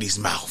celebrity's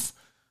mouth,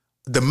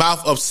 the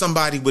mouth of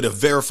somebody with a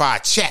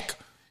verified check,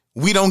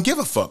 we don't give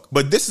a fuck.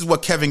 But this is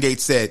what Kevin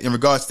Gates said in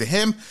regards to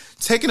him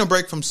taking a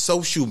break from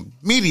social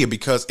media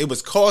because it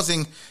was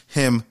causing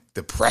him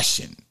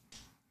depression.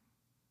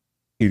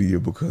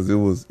 Because it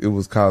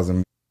was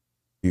causing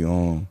it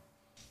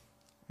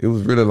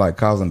was really like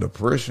causing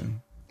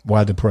depression.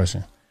 Why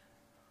depression?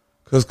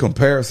 Because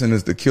comparison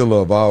is the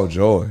killer of all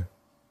joy.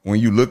 When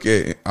you look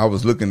at, I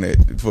was looking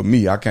at, for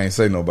me, I can't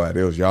say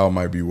nobody else. Y'all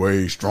might be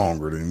way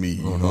stronger than me.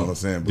 You know what I'm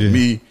saying? But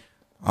me,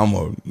 I'm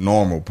a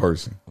normal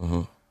person.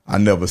 I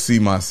never see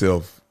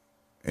myself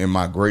in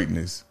my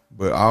greatness,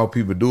 but all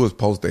people do is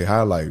post their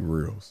highlight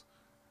reels.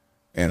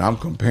 And I'm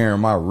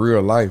comparing my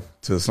real life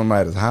to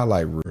somebody's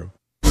highlight reel.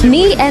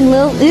 Me and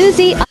Lil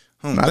Uzi.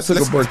 I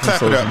took a break from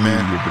social media,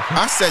 man.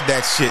 I said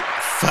that shit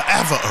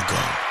forever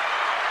ago.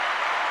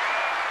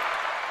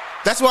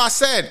 That's why I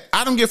said,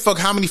 I don't give a fuck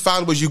how many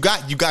followers you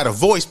got a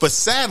voice. But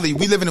sadly,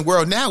 we live in a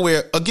world now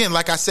where, again,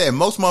 like I said,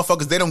 most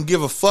motherfuckers, they don't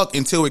give a fuck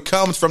until it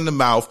comes from the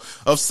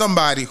mouth of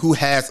somebody who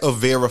has a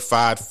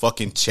verified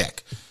fucking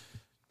check.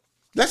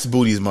 Let's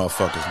boo these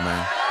motherfuckers,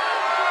 man.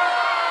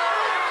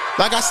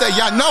 Like I said,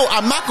 y'all know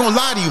I'm not gonna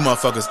lie to you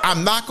motherfuckers.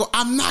 I'm not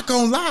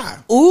gonna lie.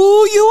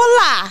 Ooh, you a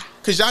lie.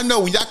 Cause y'all know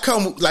when y'all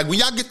come, like when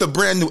y'all get the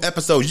brand new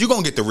episodes, you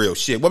gonna get the real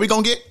shit. What we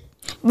gonna get?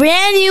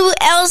 Brand new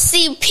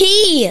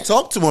LCP.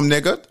 Talk to him,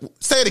 nigga.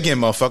 Say it again,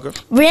 motherfucker.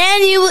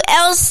 Brand new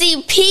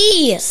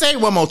LCP. Say it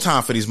one more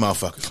time for these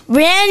motherfuckers.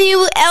 Brand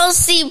new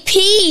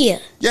LCP.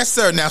 Yes,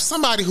 sir. Now,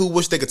 somebody who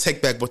wished they could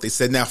take back what they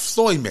said. Now,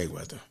 Floyd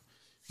Mayweather.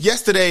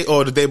 Yesterday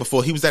or the day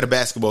before, he was at a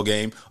basketball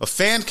game. A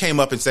fan came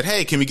up and said,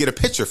 hey, can we get a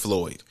picture,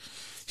 Floyd?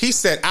 He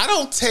said, I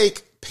don't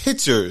take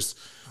pictures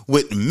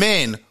with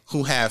men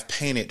who have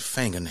painted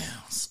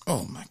fingernails.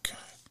 Oh, my God.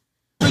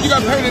 You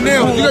got painted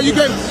nails. You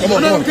can't. Come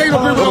on, take a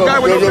picture with a guy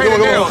with no painted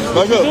nails.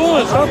 Back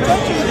up. Stop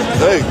touching me.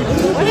 Hey.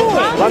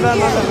 My bad.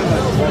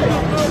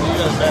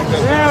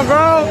 Damn,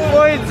 bro.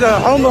 Floyd's a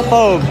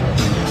homophobe.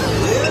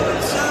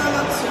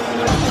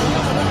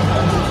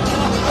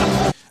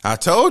 I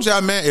told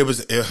y'all, man, it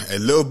was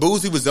Lil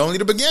Boosie was only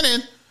the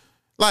beginning.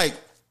 Like,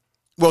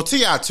 well,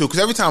 T.I. too, because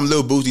every time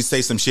Lil Boosie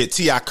say some shit,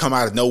 T.I. come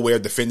out of nowhere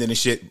defending the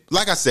shit.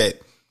 Like I said,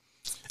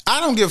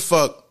 I don't give a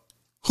fuck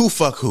who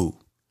fuck who?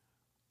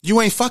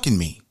 You ain't fucking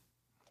me.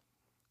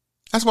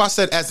 That's why I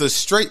said, as a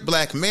straight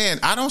black man,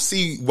 I don't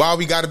see why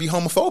we got to be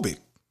homophobic.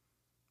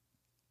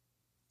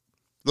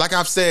 Like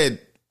I've said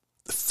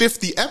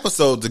 50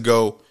 episodes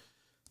ago,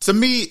 to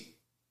me,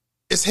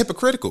 it's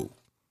hypocritical.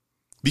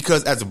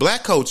 Because as a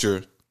black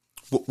culture,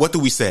 what do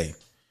we say?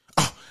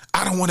 Oh,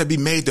 I don't want to be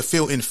made to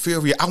feel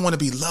inferior. I want to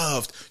be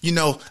loved. You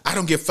know, I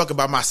don't give a fuck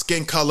about my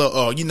skin color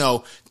or, you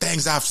know,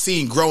 things I've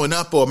seen growing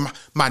up or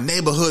my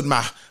neighborhood,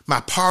 my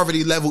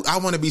poverty level. I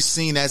want to be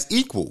seen as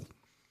equal.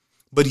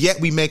 But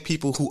yet we make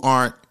people who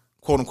aren't,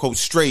 quote unquote,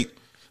 straight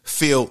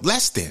feel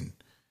less than.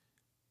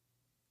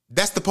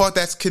 That's the part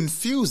that's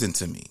confusing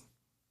to me.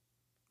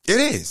 It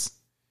is.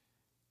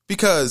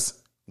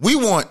 Because we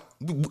want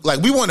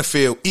to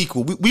feel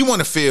equal. We want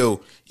to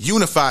feel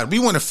unified. We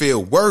want to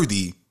feel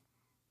worthy.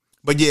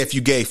 But yeah, if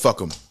you gay, fuck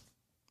them.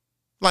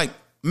 Like,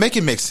 make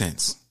it make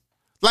sense.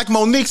 Like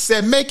Monique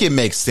said, make it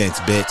make sense,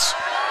 bitch.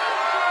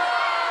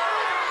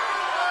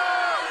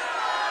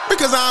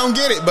 Because I don't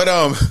get it. But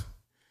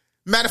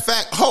matter of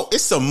fact,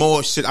 it's some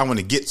more shit I want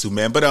to get to,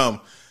 man. But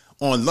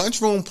on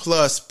Lunchroom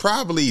Plus,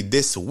 probably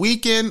this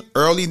weekend,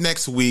 early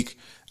next week,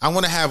 I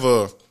want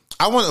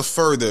to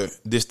further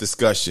this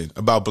discussion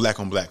about black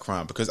on black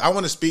crime, because I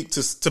want to speak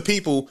to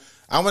people.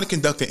 I want to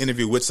conduct an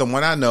interview with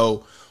someone I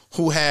know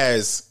who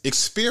has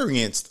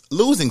experienced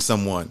losing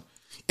someone.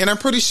 And I'm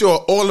pretty sure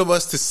all of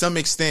us to some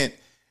extent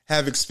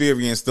have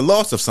experienced the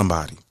loss of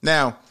somebody.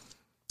 Now,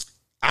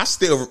 I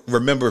still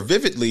remember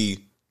vividly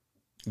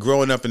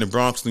growing up in the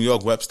Bronx, New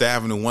York, Webster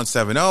Avenue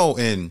 170.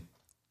 And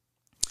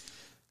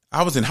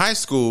I was in high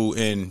school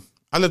and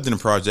I lived in the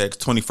projects,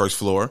 21st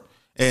floor.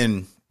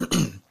 And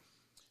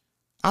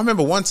I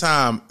remember one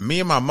time me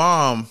and my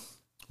mom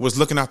was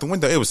looking out the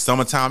window. It was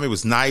summertime. It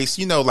was nice.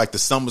 You know, like the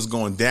sun was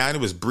going down.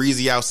 It was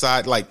breezy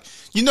outside. Like,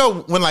 you know,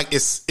 when like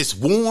it's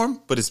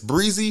warm, but it's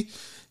breezy,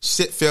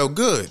 shit felt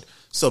good.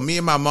 So me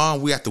and my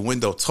mom, we at the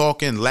window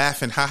talking,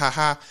 laughing, ha, ha,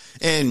 ha.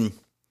 And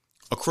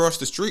across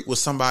the street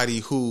was somebody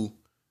who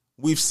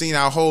we've seen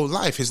our whole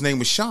life. His name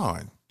was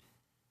Sean.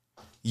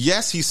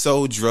 Yes, he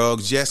sold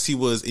drugs. Yes, he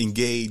was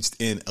engaged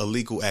in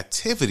illegal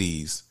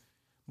activities,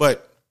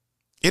 but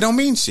it don't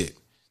mean shit.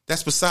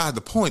 That's beside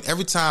the point.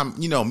 Every time,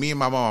 you know, me and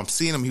my mom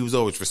seen him, he was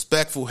always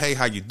respectful. Hey,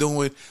 how you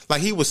doing?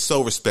 Like, he was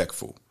so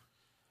respectful.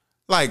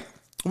 Like,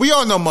 we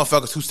all know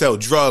motherfuckers who sell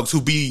drugs,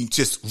 who be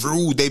just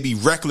rude. They be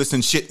reckless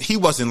and shit. He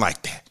wasn't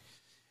like that.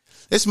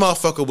 This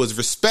motherfucker was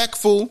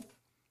respectful.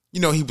 You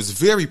know, he was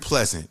very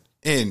pleasant.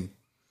 And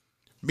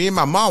me and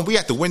my mom, we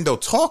at the window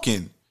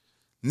talking.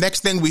 Next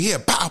thing we hear,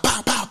 pow,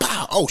 pow, pow,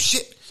 pow. Oh,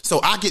 shit. So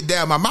I get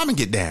down. My mama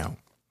get down.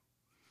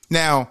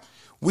 Now,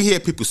 we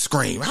hear people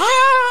scream,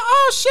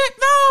 oh, shit,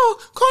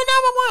 no, call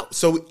 911.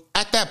 So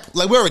at that,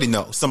 like, we already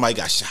know somebody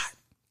got shot.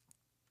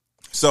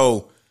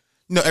 So,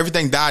 you know,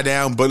 everything died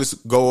down, bullets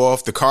go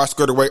off, the car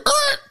skirted away,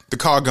 the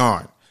car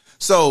gone.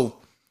 So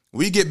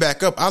we get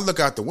back up. I look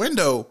out the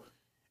window,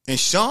 and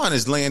Sean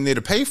is laying near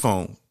the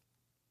payphone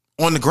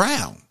on the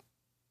ground,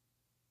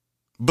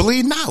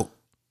 bleeding out.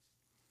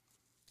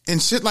 And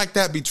shit like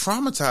that be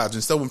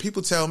traumatizing. So when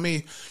people tell me,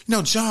 you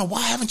know, John,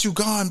 why haven't you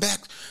gone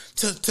back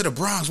to the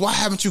Bronx? Why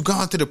haven't you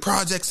gone to the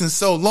projects in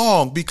so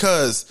long?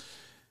 Because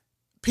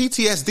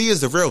PTSD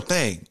is a real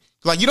thing.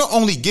 Like, you don't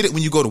only get it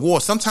when you go to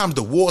war. Sometimes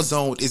the war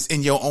zone is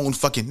in your own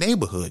fucking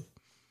neighborhood.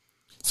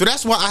 So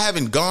that's why I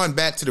haven't gone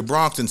back to the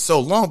Bronx in so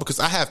long, because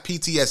I have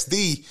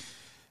PTSD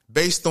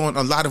based on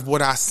a lot of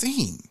what I've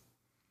seen.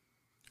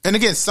 And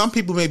again, some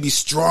people may be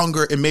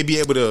stronger and may be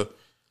able to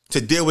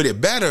deal with it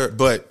better,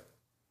 but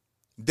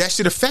that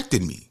shit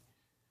affected me.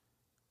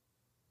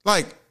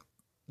 Like,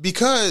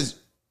 because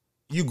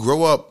you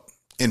grow up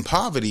in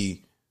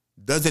poverty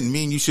doesn't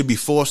mean you should be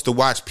forced to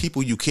watch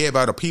people you care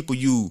about or people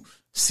you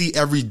see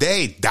every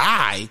day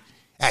die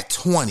at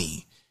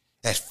 20,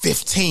 at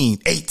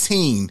 15,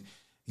 18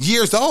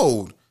 years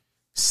old,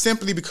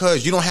 simply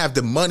because you don't have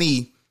the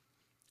money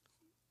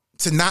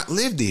to not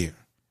live there.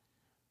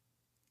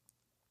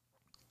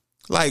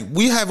 Like,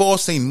 we have all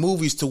seen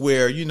movies to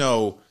where, you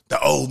know, the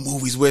old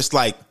movies where it's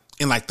like,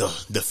 in like the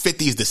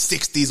 50s, the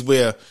 60s,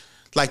 where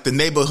like the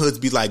neighborhoods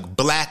be like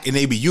black and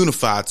they be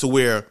unified, to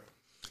where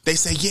they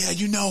say, yeah,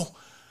 you know,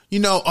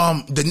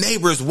 the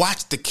neighbors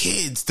watch the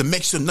kids to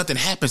make sure nothing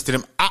happens to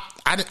them.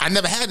 I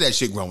never had that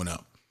shit growing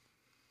up.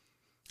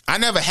 I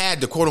never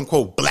had the quote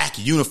unquote black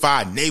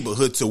unified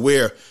neighborhood to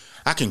where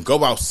I can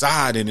go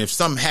outside and if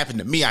something happened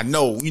to me, I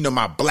know, you know,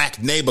 my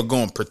black neighbor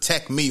going to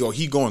protect me or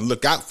he going to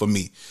look out for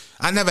me.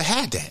 I never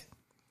had that.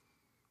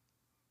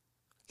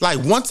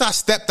 Like, once I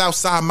stepped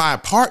outside my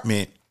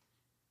apartment,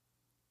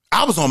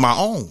 I was on my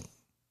own.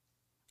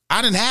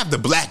 I didn't have the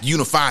black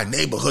unified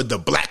neighborhood, the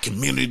black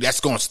community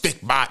that's going to stick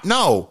by.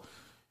 No.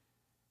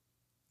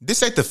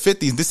 This ain't the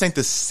 50s. This ain't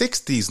the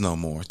 60s no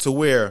more, to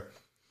where,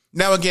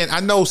 now again, I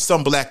know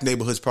some black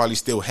neighborhoods probably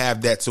still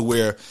have that, to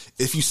where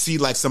if you see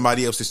like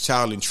somebody else's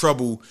child in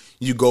trouble,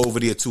 you go over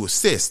there to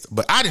assist.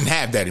 But I didn't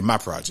have that in my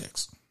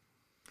projects.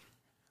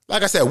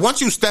 Like I said,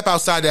 once you step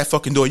outside that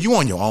fucking door, you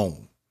on your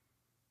own.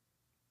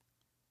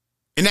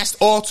 And that's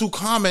all too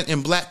common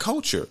in black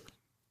culture.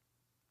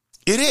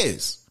 It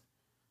is.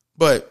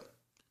 But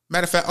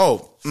matter of fact,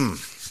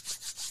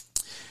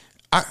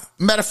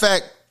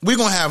 we're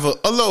going to have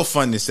a little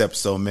fun this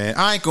episode, man.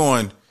 I ain't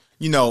going,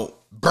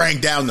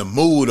 bring down the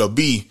mood or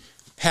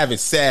have it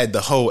sad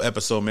the whole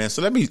episode, man.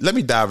 So let me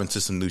dive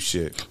into some new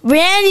shit.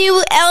 Brand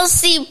new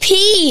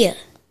LCP.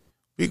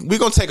 We're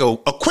going to take a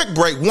quick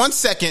break. 1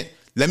 second.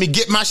 Let me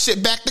get my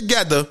shit back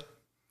together.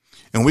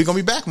 And we're going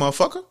to be back,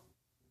 motherfucker.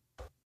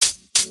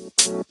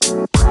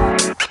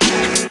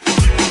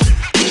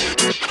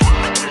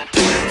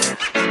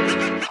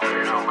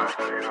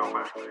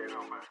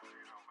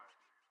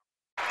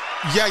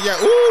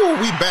 Yeah. Ooh,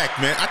 we back,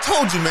 man. I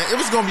told you, man, it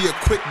was going to be a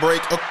quick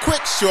break, a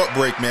quick short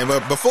break, man.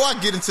 But before I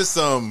get into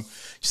some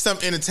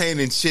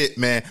entertaining shit,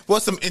 man,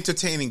 some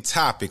entertaining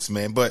topics,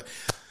 man. But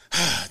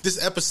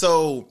this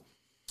episode,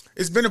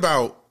 it's been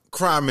about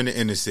crime in the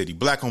inner city,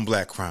 black on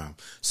black crime.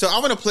 So I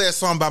want to play a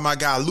song by my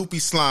guy, Loopy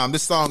Slime.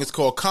 This song is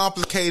called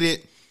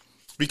Complicated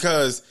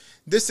because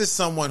this is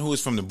someone who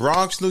is from the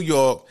Bronx, New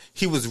York.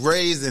 He was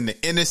raised in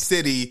the inner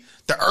city,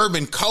 the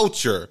urban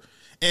culture.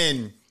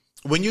 And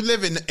when you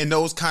live in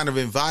those kind of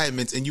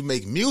environments and you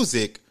make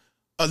music,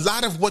 a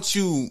lot of what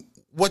you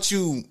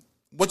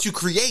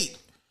create,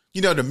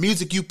 the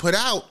music you put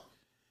out,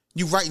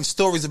 you writing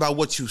stories about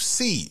what you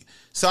see.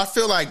 So I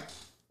feel like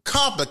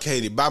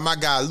Complicated by my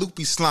guy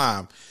Loopy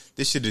Slime.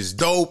 This shit is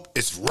dope.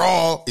 It's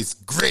raw. It's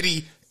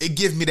gritty. It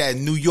gives me that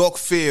New York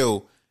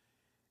feel.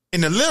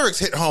 And the lyrics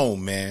hit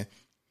home, man.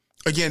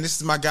 Again, this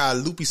is my guy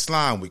Loopy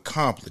Slime with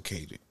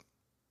Complicated.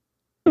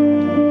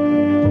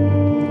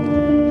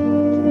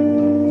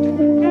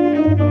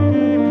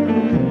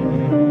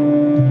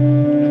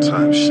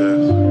 Type shit.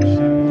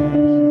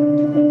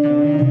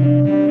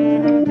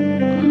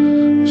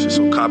 Shit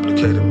so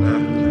complicated,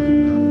 man.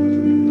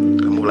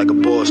 I move like a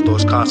boss,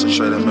 stores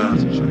concentrated,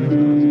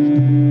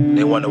 man.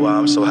 They wonder why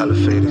I'm so hella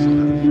faded.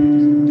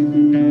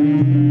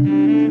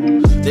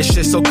 This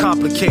shit so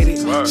complicated,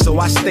 so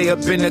I stay up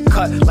in the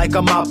cut like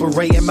I'm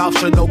operating. Mouth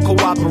should no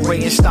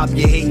cooperating, stop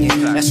your hating.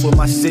 That's what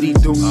my city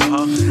do.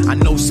 I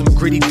know some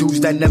gritty dudes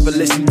that never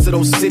listen to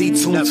those city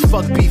tunes.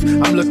 Fuck beef,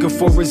 I'm looking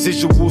for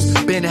residuals.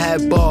 Ben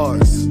had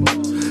bars.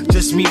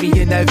 Just meet me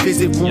in that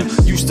visit room.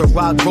 Used to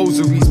rock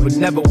rosaries, but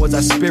never was I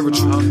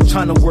spiritual.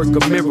 Trying to work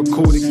a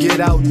miracle to get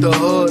out the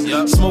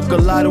hood. Smoke a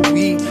lot of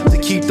weed to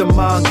keep the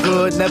mind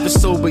good. Never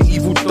sober,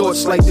 evil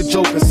thoughts like the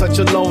Joker. Such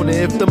a loner.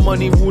 If the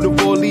money root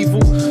of all evil,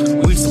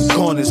 we some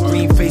corners.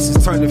 Green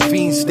faces turn to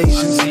fiend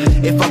stations.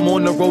 If I'm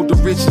on the road to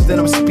riches, then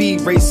I'm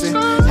speed racing.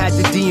 Had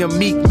to DM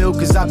Meek Mill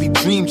cause I be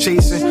dream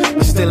chasing.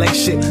 But still ain't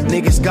shit.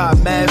 Niggas got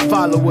mad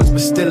followers, but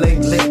still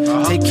ain't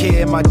lit. Take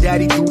care of my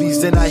daddy duties,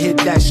 then I hit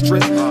that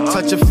strip.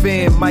 Touch a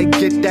fan, might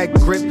get that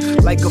grip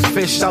like a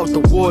fish out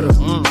the water.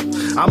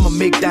 I'ma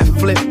make that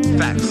flip.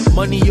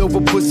 Money over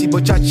pussy,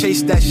 but y'all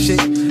chase that shit.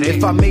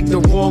 If I make the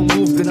wrong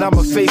move, then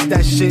I'ma face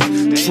that shit.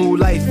 True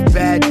life,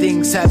 bad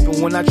things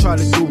happen when I try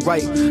to do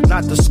right.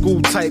 Not the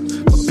school type,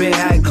 but been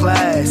had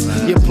class.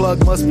 Your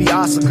plug must be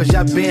awesome, cause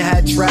y'all been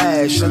had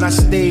trash. And I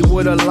stay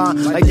with a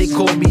line like they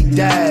call me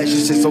Dash.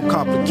 This shit so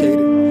complicated.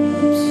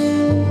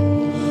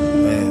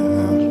 Man,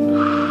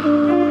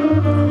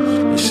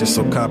 this shit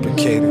so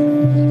complicated.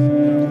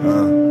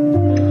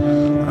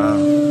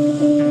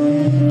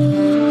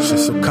 Shit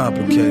so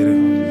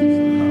complicated.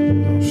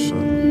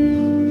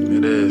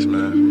 It is,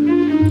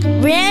 man.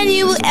 Brand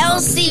new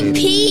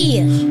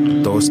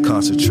LCP. Thoughts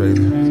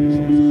concentrated.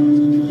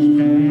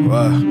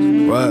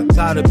 What?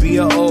 Gotta be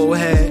an old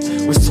head.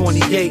 Was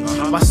 28.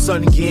 My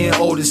son getting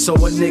older, so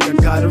a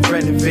nigga gotta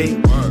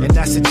renovate. And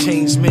that's a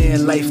changed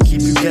man. Life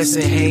keep you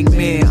guessing,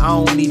 hangman. I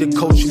don't need a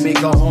coach,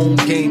 make a home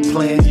game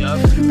plan.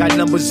 Got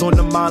numbers on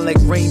the mind like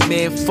Rain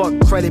Man. Fuck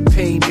credit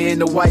pay, man.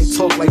 The white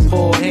talk like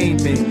Paul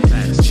Heyman.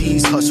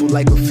 G's hustle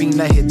like a fiend,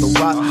 I hit the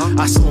rock.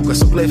 I smoke a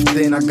spliff,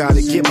 then I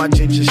gotta get my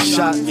ginger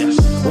shot.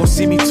 Won't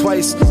see me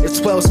twice, it's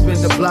 12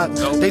 spin the block.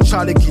 They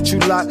try to get you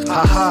locked,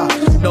 haha,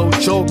 no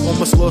joke.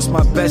 Almost lost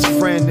my best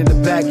friend in the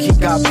back, he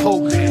got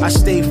poked. I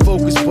stay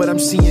focused, but I'm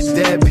seeing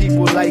dead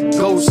people like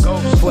ghosts.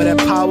 For that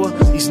power,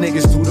 these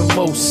niggas do the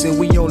most. And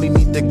we only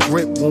need the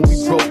grip when we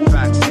broke.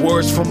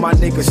 Words from my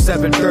nigga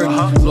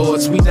 730.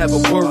 Lords, we never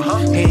worry.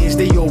 Hands,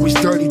 they always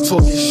dirty,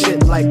 talking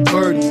shit like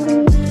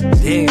Birdie.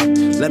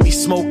 Damn, let me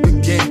smoke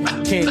again.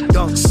 Can't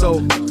dunk, so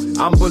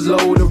I'm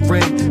below the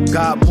rim.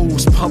 God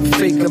moves, pump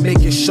faker, make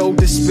your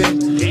shoulders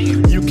spin.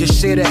 You can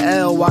share the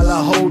L while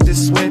I hold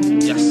this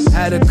win.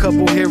 Had a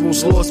couple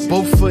heroes, lost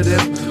both of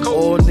them.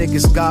 All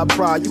niggas got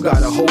pride, you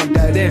gotta hold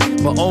that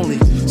in. But only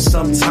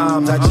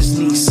sometimes, I just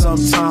need some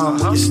time.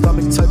 With your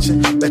stomach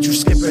touching, bet you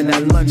skipping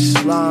that lunch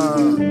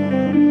line.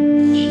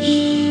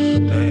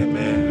 Damn,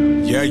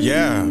 man.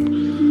 Yeah.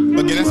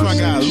 Again, that's my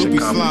guy, Loopy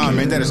Slime,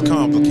 man. That is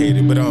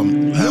complicated. But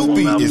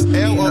Loopy is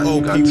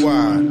Loopy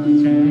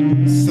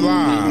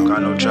Slime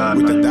got no job,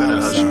 with man. the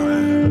dollar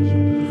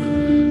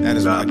sign. That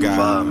is my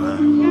guy.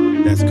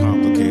 Man. That's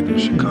complicated.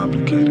 Shit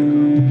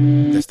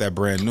complicated. That's that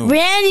brand new.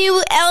 Brand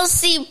new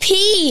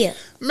LCP.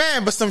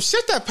 Man, but some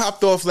shit that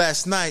popped off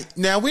last night.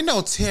 Now, we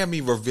know Tammy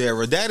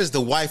Rivera. That is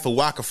the wife of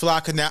Waka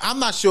Flocka. Now, I'm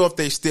not sure if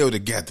they still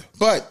together.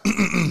 But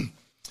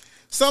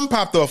something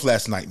popped off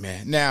last night,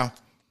 man. Now,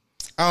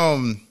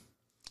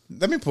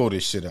 let me pull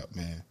this shit up,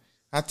 man.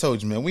 I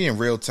told you, man, we in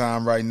real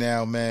time right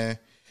now, man.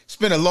 It's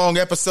been a long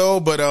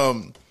episode, but a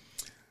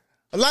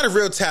lot of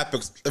real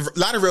topics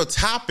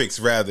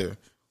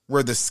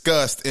were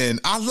discussed,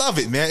 and I love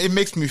it, man. It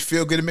makes me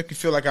feel good. It makes me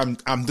feel like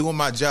I'm doing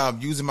my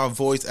job, using my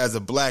voice as a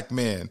black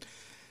man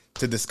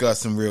to discuss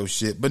some real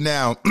shit. But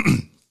now,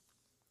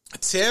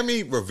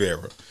 Tammy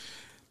Rivera,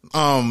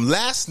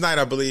 last night,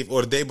 I believe,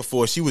 or the day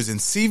before, she was in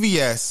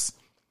CVS,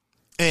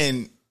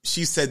 and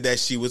she said that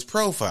she was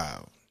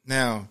profiled.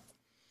 Now,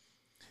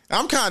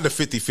 I'm kind of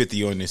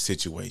 50-50 on this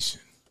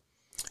situation.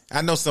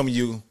 I know some of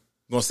you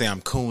gonna say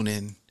I'm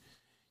cooning.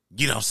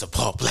 You don't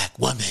support black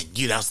women.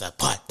 You don't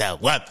support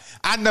that woman.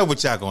 I know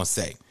what y'all gonna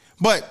say.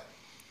 But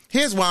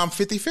here's why I'm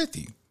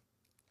 50-50.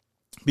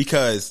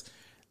 Because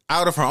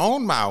out of her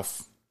own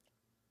mouth,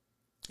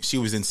 she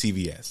was in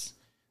CVS.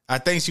 I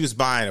think she was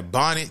buying a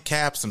bonnet,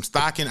 cap, some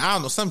stocking, I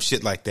don't know, some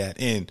shit like that.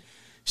 And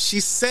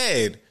she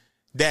said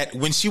that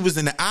when she was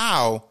in the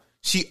aisle,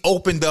 she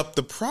opened up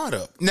the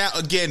product. Now,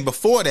 again,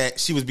 before that,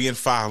 she was being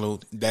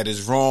followed. That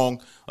is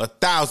wrong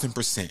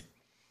 1,000%.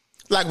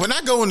 Like, when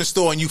I go in the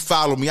store and you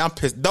follow me, I'm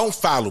pissed. Don't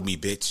follow me,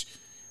 bitch.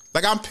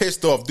 Like, I'm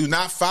pissed off. Do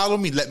not follow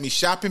me. Let me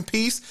shop in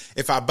peace.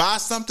 If I buy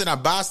something, I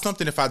buy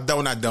something. If I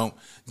don't, I don't.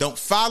 Don't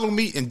follow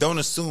me and don't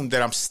assume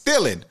that I'm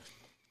stealing.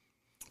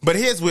 But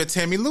here's where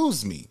Tammy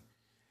loses me.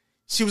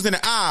 She was in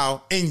the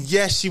aisle, and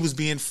yes, she was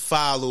being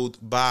followed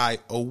by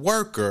a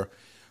worker,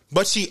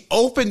 but she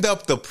opened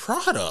up the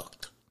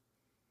product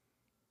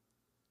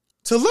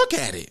to look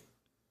at it.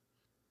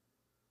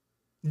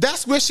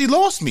 That's where she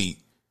lost me.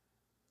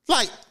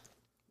 Like,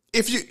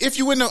 if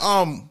you in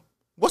the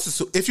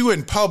if you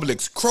in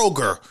Publix,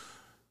 Kroger,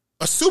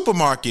 a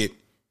supermarket,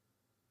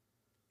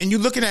 and you're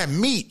looking at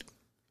meat,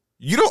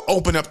 you don't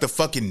open up the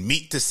fucking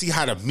meat to see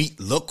how the meat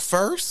look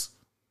first.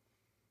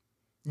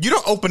 You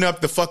don't open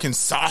up the fucking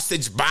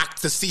sausage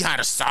box to see how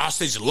the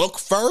sausage look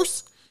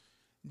first.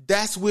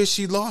 That's where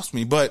she lost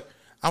me. But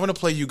I want to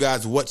play you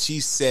guys what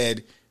she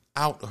said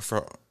out of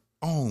her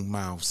own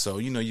mouth. So,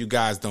 you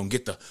guys don't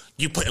get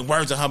you putting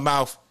words in her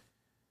mouth.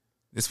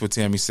 This is what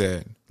Tammy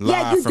said.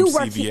 Live from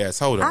CVS.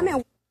 Hold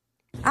on.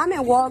 I'm in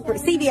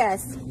Walgreens,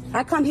 CVS.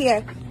 I come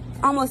here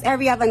almost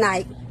every other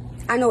night.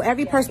 I know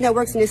every person that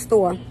works in this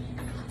store.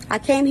 I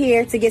came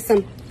here to get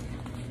some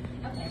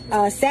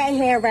satin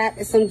hair wrap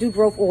and some dew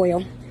growth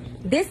oil.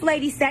 This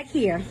lady sat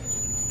here.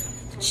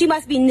 She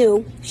must be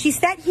new. She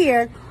sat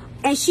here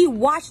and she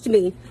watched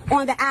me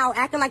on the aisle,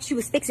 acting like she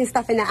was fixing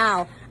stuff in the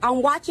aisle.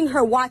 I'm watching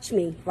her watch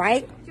me,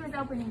 right? She was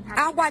opening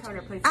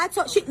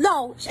packages.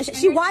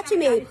 She watching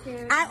me.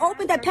 I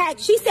opened the pack.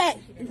 She said,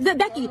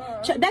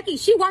 Becky,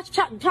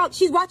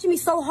 she's watching me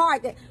so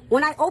hard that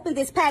when I opened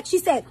this pack, she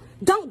said,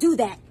 don't do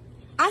that.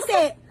 I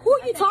said, who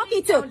are you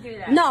talking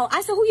to? No,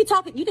 I said, who are you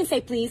talking to? You didn't say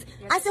please.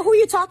 I said, who are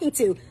you talking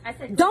to?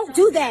 Don't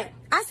do that.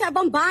 I said, if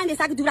I'm buying this,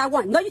 I can do what I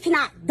want. No, you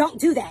cannot. Don't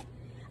do that.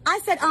 I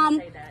said,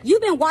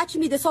 you've been watching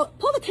me this whole,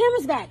 pull the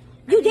cameras back.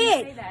 You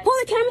did. Pull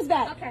the cameras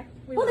back. Okay.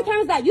 Pull the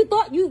cameras back.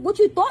 What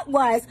you thought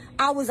was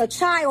I was a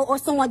child or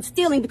someone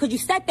stealing because you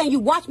sat there and you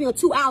watched me for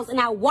 2 hours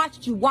and I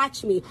watched you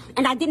watch me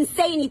and I didn't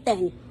say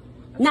anything.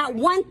 Not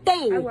one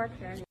thing. I work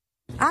here.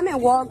 I'm in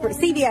Walgreens,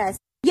 CVS.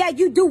 Yeah,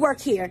 you do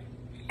work here.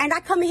 And I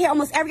come in here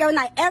almost every other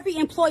night. Every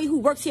employee who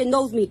works here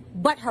knows me,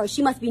 but her.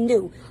 She must be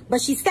new.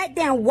 But she sat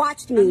there and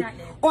watched me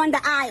on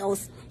the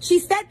aisles. She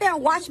sat there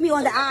and watched me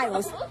on the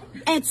aisles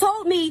and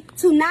told me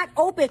to not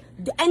open.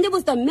 And it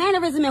was the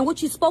mannerism in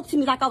which you spoke to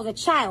me like I was a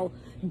child.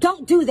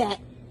 Don't do that.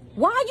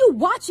 Why are you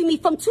watching me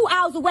from 2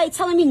 hours away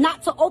telling me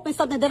not to open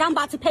something that I'm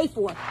about to pay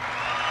for?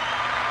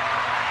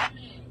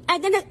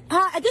 And then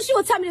she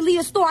would tell me to leave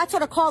the store. I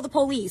told her to call the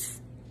police.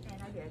 And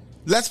I did.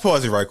 Let's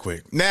pause it right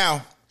quick.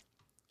 Now,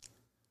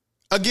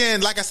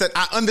 again, like I said,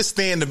 I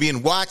understand the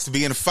being watched,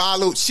 being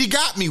followed. She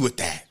got me with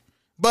that.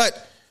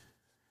 But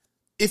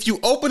if you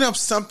open up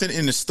something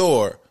in the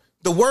store,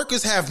 the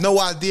workers have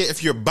no idea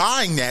if you're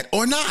buying that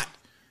or not.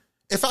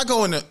 If I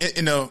go in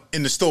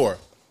the store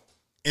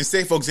and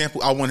say, for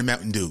example, I want a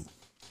Mountain Dew,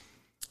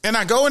 and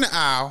I go in the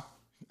aisle,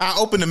 I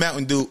open the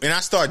Mountain Dew, and I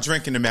start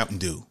drinking the Mountain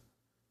Dew.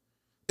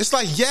 It's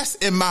like, yes,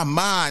 in my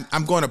mind,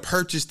 I'm going to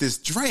purchase this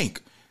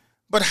drink.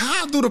 But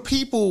how do the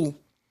people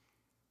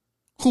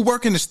who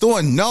work in the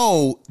store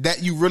know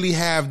that you really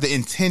have the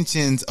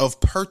intentions of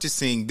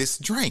purchasing this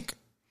drink?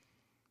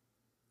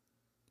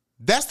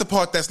 That's the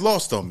part that's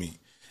lost on me.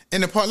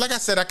 And the part, like I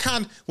said,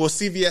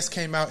 CVS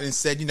came out and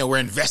said, we're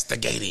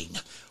investigating.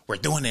 We're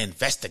doing an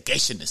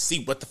investigation to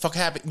see what the fuck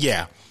happened.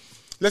 Yeah,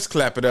 let's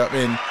clap it up.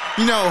 And,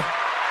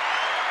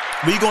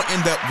 we're going to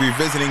end up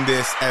revisiting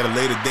this at a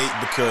later date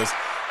because,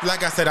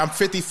 like I said, I'm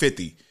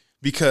 50-50.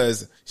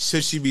 Because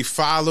should she be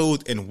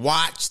followed and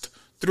watched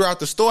throughout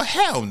the store?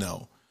 Hell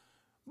no.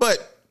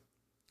 But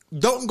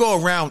don't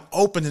go around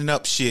opening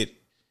up shit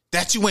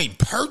that you ain't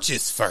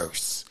purchased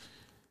first.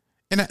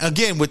 And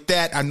again, with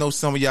that, I know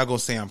some of y'all gonna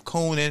say I'm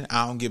cooning.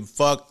 I don't give a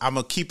fuck. I'm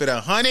gonna keep it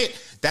 100.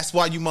 That's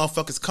why you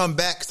motherfuckers come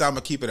back, because I'm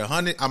gonna keep it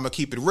 100. I'm gonna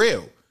keep it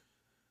real.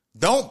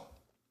 Don't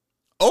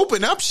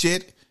open up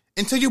shit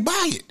until you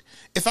buy it.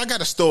 If I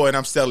got a store and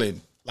I'm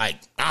selling, like,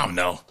 I don't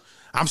know,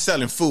 I'm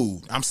selling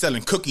food, I'm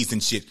selling cookies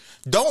and shit.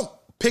 Don't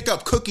pick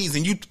up cookies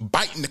and you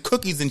biting the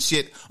cookies and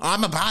shit.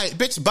 I'm gonna buy it.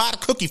 Bitch, buy the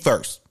cookie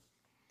first.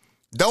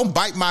 Don't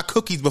bite my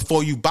cookies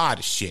before you buy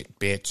the shit,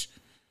 bitch.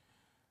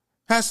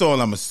 That's all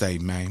I'm gonna say,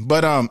 man.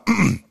 But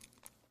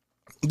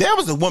there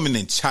was a woman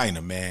in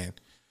China, man.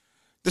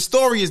 The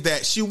story is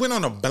that she went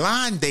on a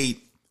blind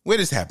date. Where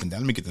this happened?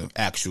 Let me get the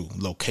actual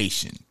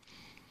location.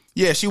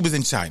 Yeah, she was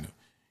in China.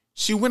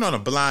 She went on a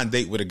blind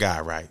date with a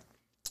guy, right?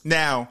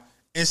 Now,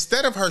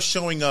 instead of her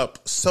showing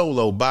up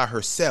solo by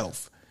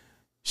herself,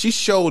 she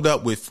showed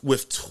up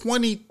with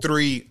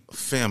 23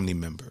 family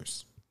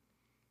members.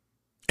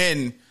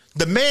 And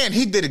the man,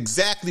 he did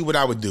exactly what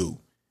I would do.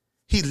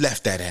 He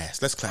left that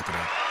ass. Let's clap it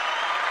up.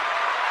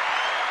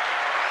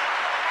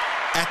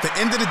 At the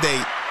end of the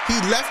day, he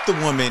left the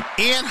woman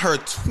and her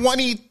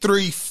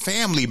 23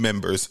 family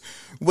members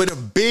with a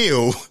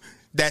bill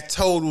that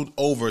totaled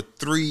over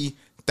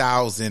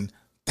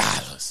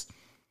 $3,000.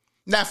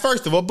 Now,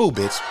 first of all, boo,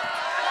 bitch.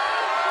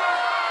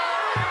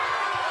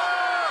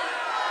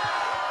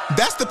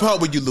 That's the part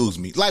where you lose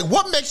me. Like,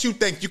 what makes you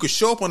think you could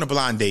show up on a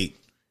blind date?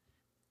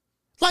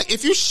 Like,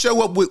 if you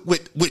show up with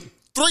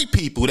 3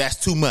 people, that's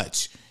too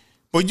much.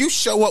 But you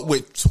show up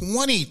with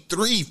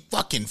 23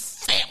 fucking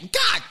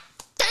God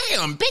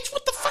damn, bitch,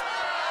 what the fuck?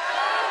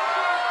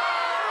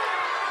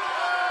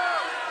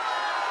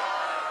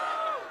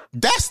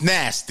 That's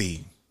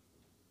nasty.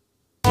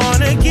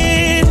 Wanna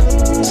get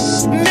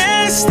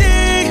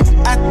nasty.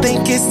 I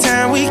think it's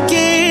time we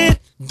get.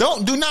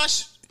 Do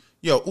not.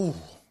 Ooh.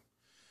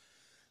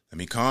 Let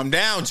me calm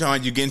down,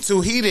 John. You're getting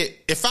too heated.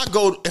 If I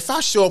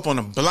show up on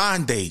a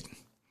blind date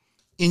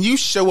and you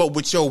show up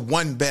with your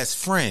one best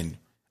friend,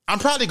 I'm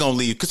probably gonna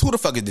leave, because who the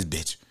fuck is this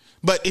bitch?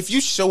 But if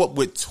you show up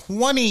with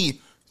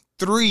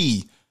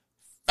 23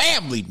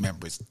 family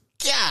members,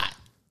 God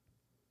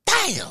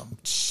damn,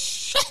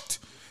 shit.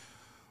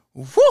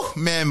 Woo,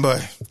 man,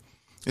 but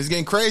it's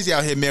getting crazy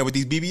out here, man, with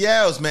these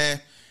BBLs,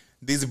 man.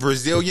 These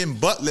Brazilian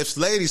butt lifts.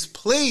 Ladies,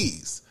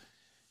 please.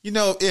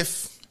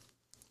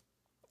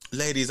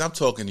 Ladies, I'm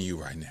talking to you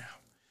right now.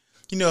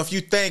 If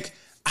you think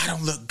I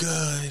don't look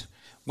good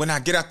when I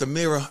get out the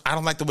mirror, I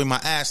don't like the way my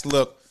ass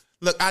look.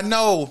 Look, I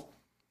know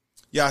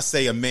y'all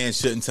say a man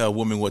shouldn't tell a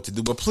woman what to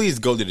do, but please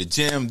go to the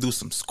gym, do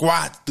some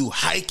squats, do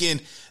hiking,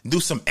 do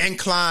some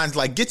inclines.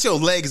 Like, get your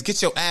legs,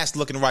 get your ass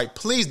looking right.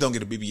 Please don't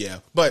get a BBL.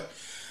 But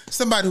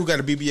somebody who got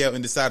a BBL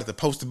and decided to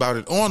post about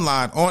it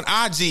online on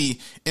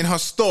IG in her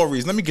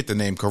stories. Let me get the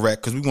name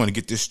correct, because we want to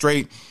get this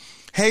straight.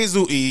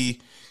 Hazel E.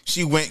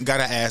 She went and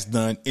got her ass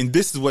done, and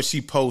this is what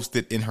she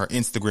posted in her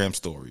Instagram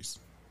stories.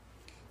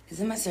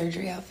 Isn't my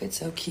surgery outfit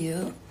so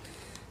cute?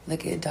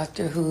 Look at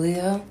Dr.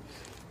 Julio.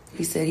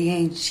 He said he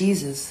ain't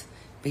Jesus,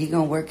 but he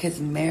gonna work his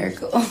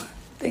miracle.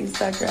 Thanks,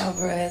 Dr.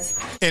 Alvarez.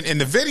 And in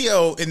the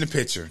video, in the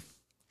picture,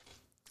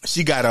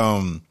 she got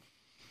let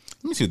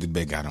me see what the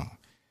bitch got on.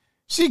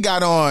 She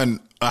got on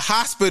a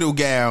hospital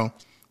gown,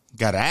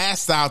 got her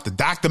ass out. The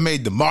doctor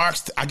made the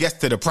marks, I guess,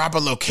 to the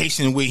proper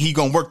location where he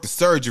gonna work the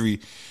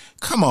surgery.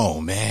 Come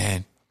on,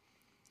 man.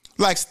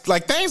 Like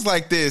things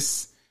like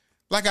this,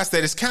 like I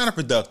said, it's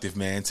counterproductive,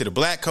 man, to the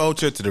black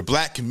culture, to the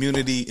black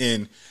community,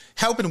 and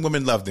helping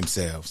women love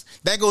themselves.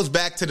 That goes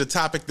back to the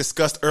topic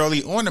discussed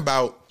early on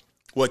about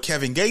what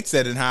Kevin Gates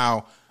said and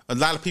how a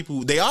lot of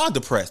people, they are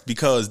depressed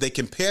because they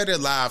compare their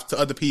lives to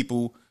other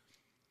people,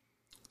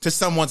 to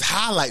someone's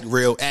highlight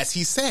reel, as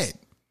he said.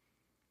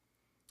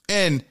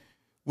 And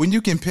when you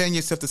compare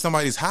yourself to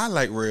somebody's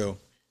highlight reel,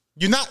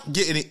 you're not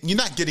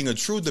getting a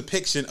true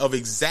depiction of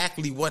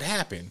exactly what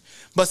happened.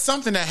 But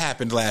something that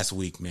happened last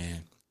week,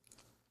 man.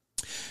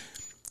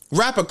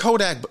 Rapper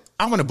Kodak,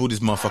 I want to boo this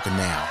motherfucker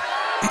now.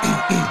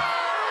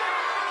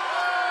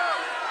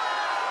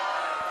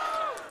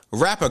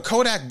 Rapper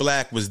Kodak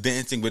Black was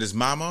dancing with his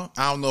mama.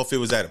 I don't know if it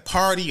was at a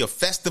party, a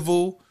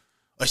festival,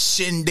 a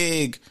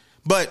shindig,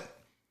 but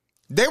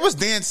they was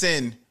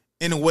dancing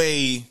in a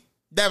way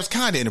that was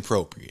kind of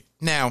inappropriate.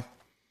 Now,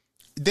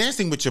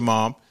 dancing with your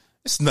mom,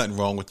 there's nothing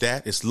wrong with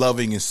that. It's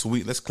loving and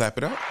sweet. Let's clap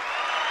it up.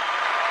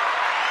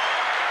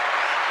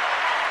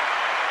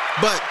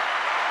 But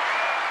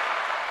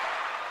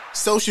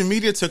social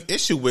media took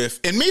issue with,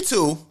 and me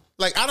too.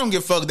 Like, I don't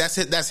give a fuck.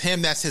 That's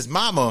him. That's his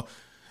mama.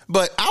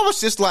 But I was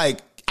just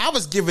like, I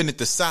was giving it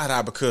the side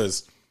eye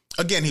because,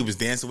 again, he was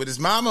dancing with his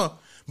mama,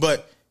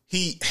 but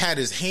he had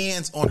his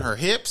hands on her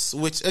hips,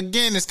 which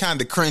again is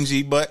kind of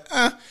cringy, but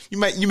you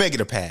make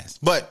it a pass.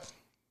 But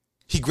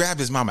he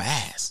grabbed his mama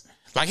ass.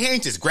 Like, he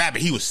ain't just grab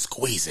it, he was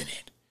squeezing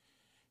it.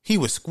 He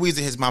was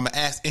squeezing his mama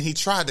ass, and he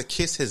tried to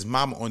kiss his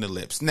mama on the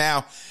lips.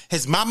 Now,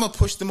 his mama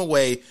pushed him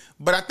away,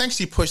 but I think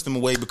she pushed him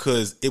away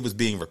because it was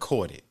being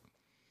recorded.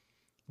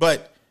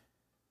 But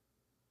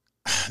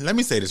let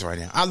me say this right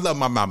now. I love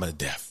my mama to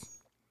death.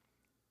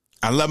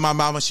 I love my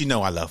mama. She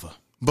know I love her.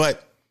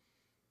 But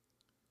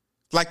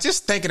Like,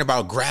 just thinking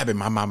about grabbing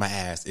my mama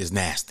ass is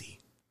nasty.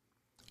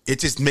 It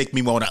just make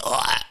me want to,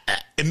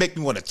 it make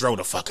me want to throw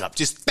the fuck up.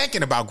 Just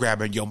thinking about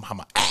grabbing your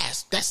mama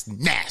ass, that's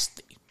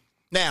nasty.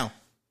 Now,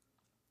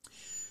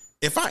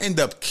 if I end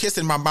up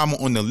kissing my mama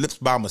on the lips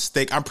by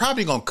mistake, I'm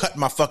probably going to cut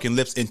my fucking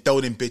lips and throw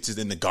them bitches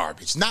in the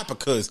garbage. Not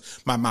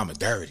because my mama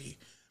dirty,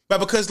 but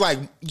because, like,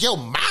 yo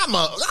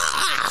mama,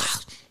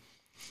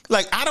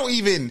 like,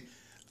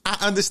 I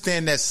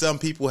understand that some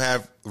people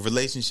have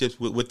relationships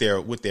with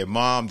their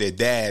mom, their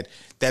dad,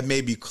 that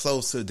may be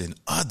closer than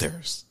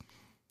others.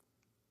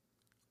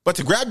 But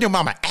to grab your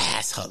mama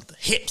ass, her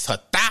hips, her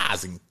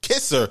thighs, and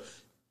kiss her,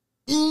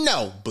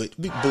 no, but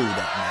we booed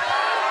that man.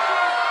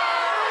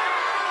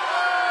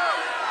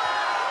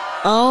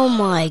 Oh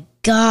my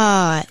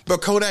God.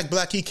 But Kodak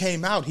Black, he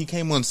came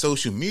on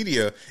social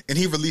media and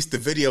he released the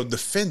video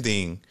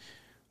defending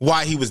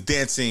why he was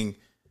dancing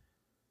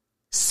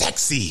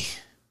sexy,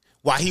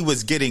 why he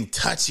was getting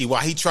touchy,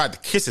 why he tried to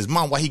kiss his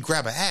mom, why he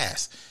grabbed her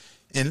ass.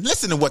 And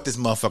listen to what this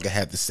motherfucker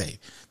had to say.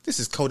 This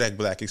is Kodak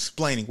Black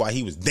explaining why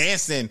he was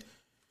dancing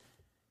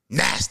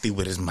nasty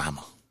with his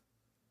mama.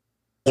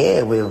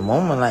 Yeah, with a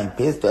woman like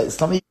this,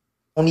 some of you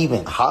don't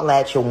even holler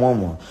at your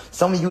woman.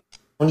 Some of you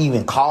don't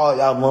even call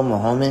y'all mama,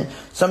 homie.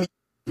 Some of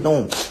you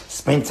don't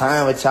spend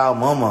time with y'all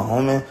mama,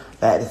 homie.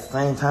 But at the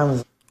same time,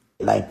 it's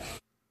like,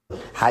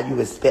 how you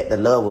expect to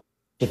love her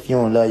if you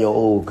don't love your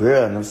old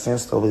girl? In a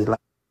sense, so it's like,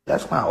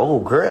 that's my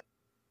old girl.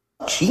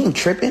 She ain't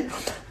tripping.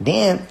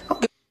 Then,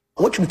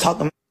 what you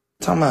talking about?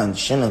 Talking about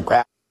shouldn't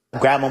grab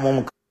my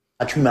mama.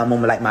 I treat my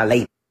mama like my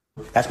lady.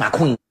 That's my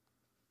queen.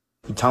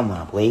 You talking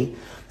about, boy?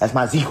 That's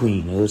my Z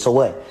queen, dude. So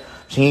what?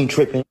 She ain't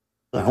tripping.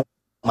 My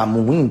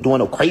mama, we ain't doing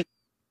no crazy.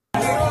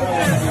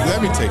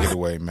 Let me take it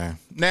away, man.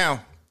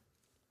 Now,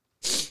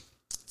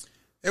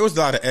 there was a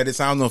lot of edits.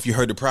 I don't know if you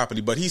heard it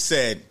properly, but he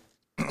said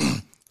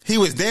he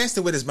was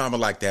dancing with his mama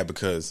like that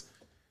because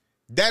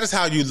that is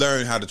how you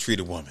learn how to treat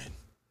a woman.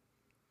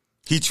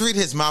 He treat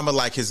his mama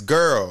like his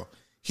girl.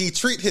 He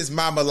treat his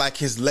mama like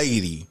his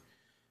lady,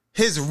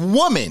 his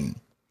woman,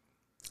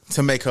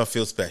 to make her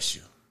feel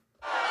special.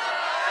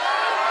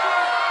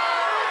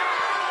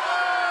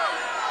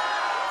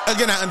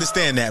 Again, I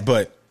understand that,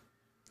 but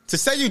to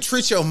say you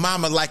treat your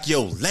mama like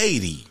your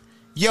lady,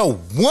 your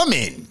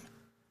woman,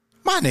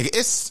 my nigga,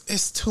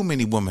 it's too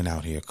many women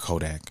out here,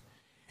 Kodak.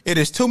 It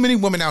is too many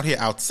women out here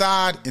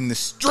outside in the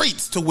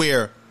streets to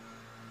where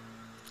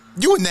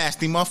you a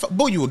nasty motherfucker.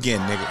 Boo you again,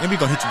 nigga. And we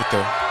gonna hit you with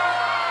the...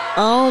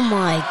 Oh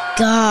my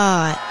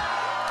God.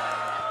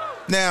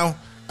 Now,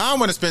 I don't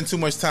want to spend too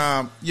much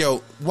time.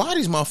 Yo, why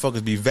these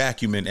motherfuckers be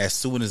vacuuming as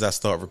soon as I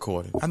start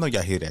recording? I know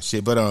y'all hear that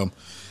shit, but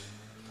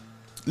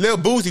Lil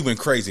Boosie went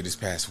crazy this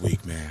past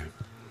week, man.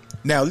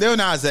 Now, Lil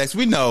Nas X,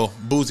 we know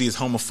Boosie is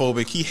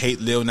homophobic. He hate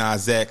Lil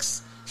Nas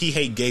X. He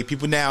hate gay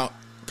people. Now,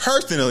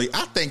 personally,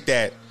 I think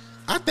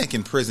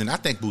in prison, I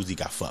think Boosie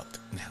got fucked.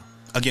 Now,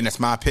 again, that's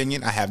my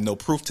opinion. I have no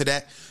proof to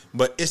that,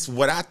 but it's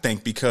what I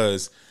think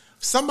because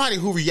somebody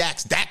who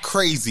reacts that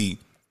crazy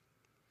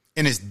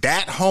and is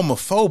that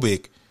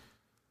homophobic,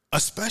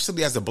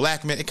 especially as a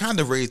black man, it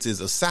kind of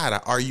raises a side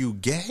eye. Are you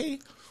gay?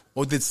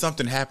 Or did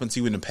something happen to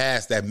you in the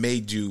past that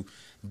made you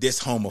this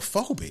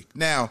homophobic?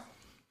 Now,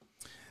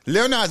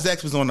 Lil Nas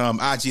X was on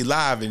IG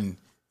Live, and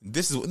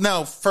this is...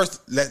 No,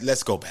 first,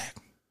 let's go back.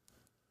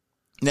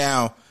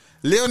 Now,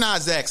 Lil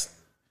Nas X,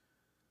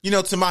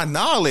 to my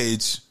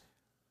knowledge,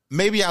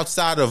 maybe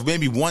outside of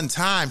maybe one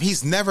time,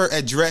 he's never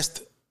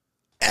addressed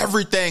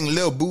everything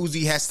Lil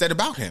Boosie has said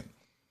about him.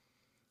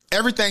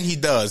 Everything he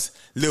does,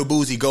 Lil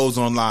Boosie goes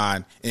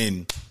online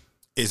and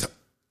is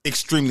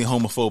extremely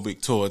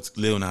homophobic towards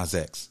Lil Nas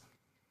X.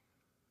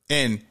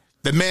 And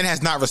the man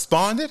has not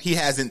responded. He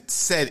hasn't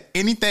said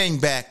anything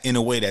back in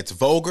a way that's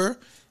vulgar,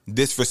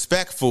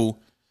 disrespectful.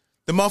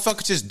 The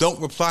motherfucker just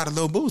don't reply to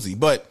Lil Boosie.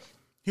 But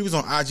he was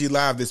on IG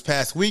Live this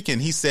past week and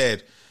he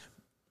said,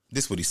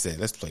 this is what he said.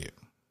 Let's play it.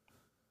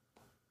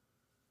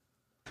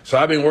 So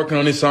I've been working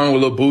on this song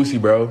with Lil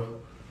Boosie, bro.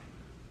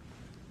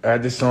 I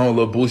had this song with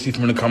Lil Boosie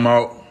from to come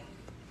out.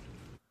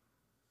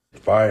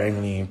 Fire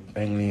ain't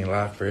even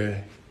live,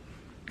 Fred.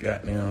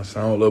 Goddamn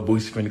song with Lil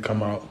Boosie finna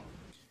come out.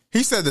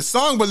 He said the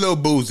song with Lil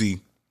Boosie,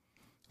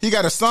 he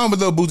got a song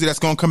with Lil Boosie that's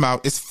gonna come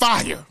out. It's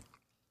fire.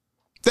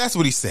 That's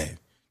what he said.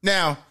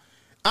 Now,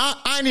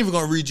 I ain't even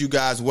gonna read you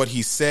guys what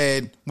he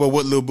said. Well,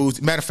 what Lil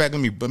Boosie. Matter of fact,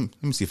 let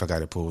me see if I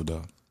got it pulled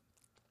up.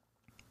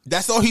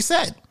 That's all he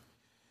said.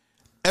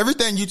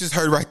 Everything you just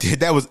heard right there,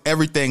 that was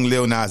everything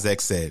Lil Nas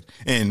X said.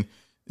 And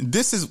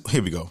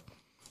here we go.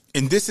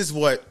 And this is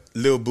what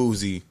Lil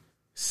Boosie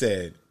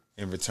said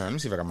in return. Let me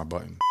see if I got my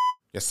button.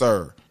 Yes,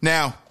 sir.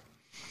 Now,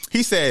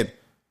 he said,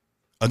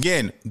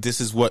 again,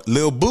 this is what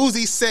Lil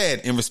Boosie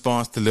said in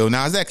response to Lil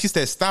Nas X. He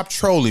said, "Stop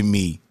trolling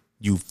me,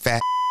 you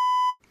fat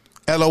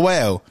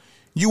LOL.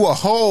 You a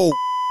whole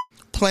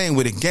playing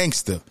with a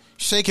gangster.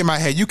 Shaking my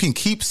head. You can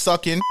keep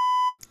sucking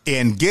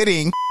and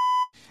getting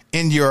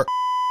in your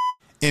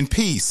in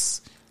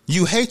peace.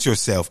 You hate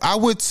yourself. I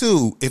would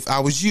too if I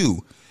was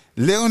you.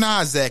 Lil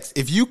Nas X,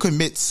 if you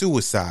commit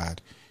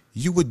suicide,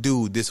 you would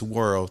do this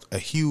world a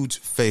huge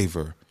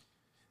favor.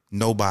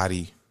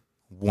 nobody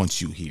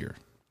wants you here.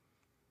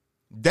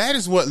 That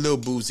is what Lil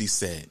Boosie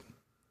said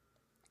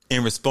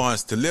in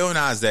response to Lil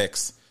Nas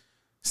X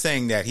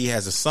saying that he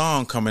has a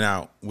song coming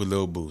out with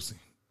Lil Boosie.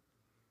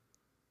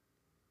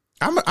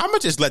 I'm going to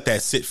just let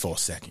that sit for a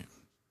second.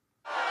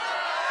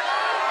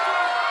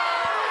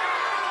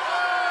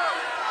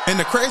 And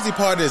the crazy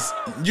part is,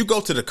 you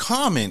go to the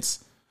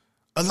comments,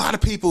 a lot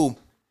of people,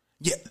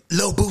 yeah,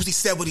 Lil Boosie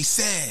said what he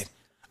said.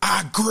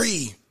 I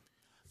agree.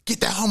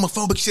 Get that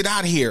homophobic shit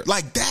out of here.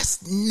 Like,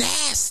 that's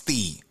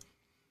nasty.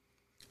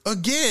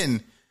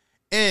 Again,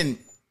 and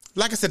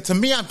like I said, to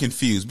me, I'm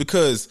confused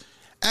because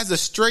as a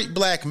straight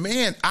black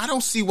man, I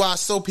don't see why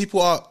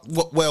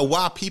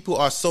why people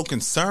are so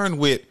concerned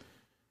with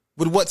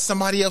what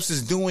somebody else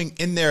is doing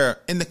in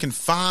the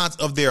confines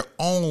of their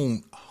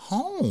own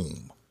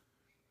home.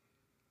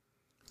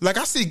 Like,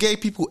 I see gay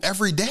people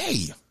every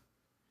day.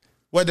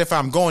 Whether if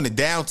I'm going to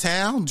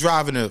downtown,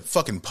 driving to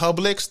fucking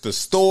Publix, the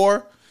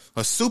store,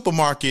 a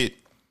supermarket,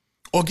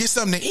 or get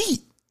something to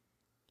eat.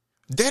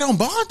 They don't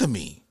bother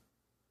me.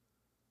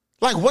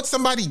 Like, what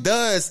somebody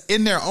does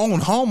in their own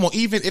home, or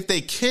even if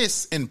they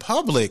kiss in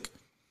public,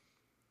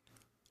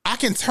 I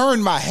can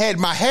turn my head.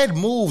 My head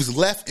moves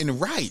left and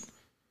right.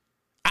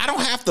 I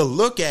don't have to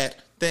look at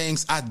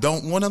things I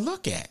don't want to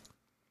look at.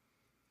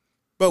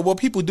 But what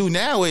people do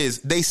now is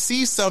they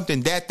see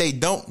something that they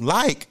don't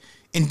like,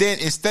 and then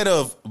instead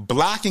of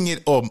blocking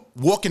it or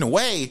walking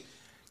away,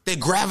 they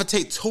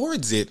gravitate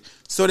towards it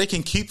so they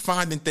can keep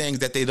finding things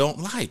that they don't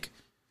like.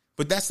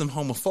 But that's some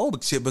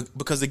homophobic shit.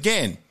 Because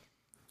again,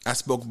 I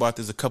spoke about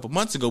this a couple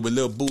months ago when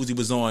Lil Boosie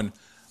was on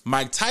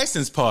Mike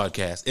Tyson's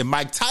podcast, and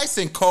Mike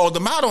Tyson called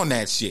him out on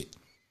that shit.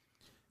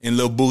 And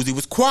Lil Boosie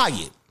was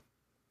quiet.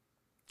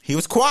 He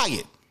was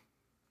quiet.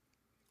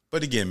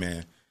 But again,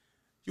 man,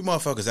 you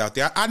motherfuckers out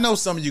there, I know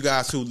some of you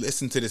guys who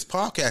listen to this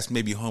podcast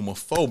may be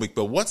homophobic,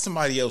 but what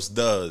somebody else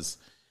does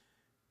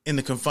in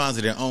the confines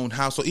of their own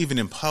house or even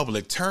in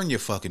public, turn your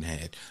fucking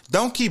head.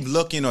 Don't keep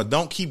looking or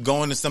don't keep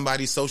going to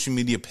somebody's social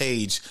media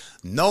page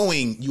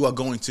knowing you are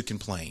going to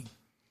complain.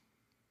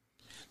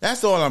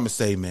 That's all I'm going to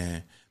say,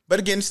 man. But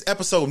again, this is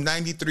episode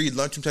 93,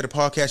 Lunchroom Chatter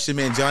Podcast. Your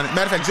man, John.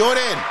 Matter of fact,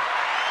 Jordan,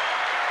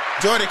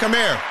 come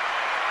here.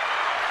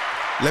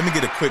 Let me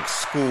get a quick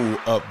school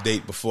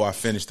update before I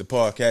finish the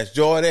podcast.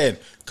 Jordan,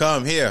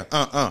 come here.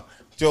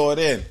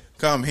 Jordan,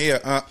 come here.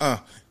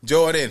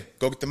 Jordan,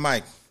 go get the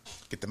mic.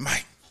 Get the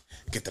mic.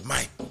 Get the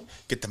mic.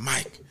 Get the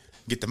mic.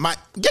 Get the mic.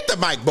 Get the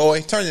mic,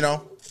 boy. Turn it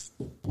on.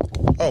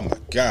 Oh, my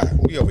God.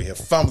 We over here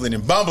fumbling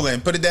and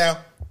bumbling. Put it down.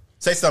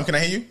 Say something.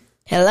 Can I hear you?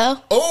 Hello?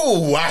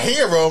 Oh, I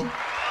hear him.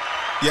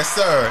 Yes,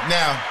 sir.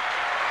 Now,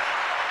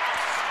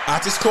 I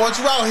just called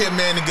you out here,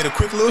 man, to get a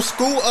quick little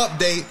school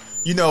update.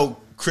 You know,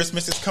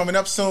 Christmas is coming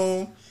up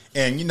soon.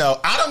 And, you know,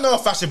 I don't know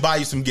if I should buy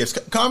you some gifts.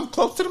 Come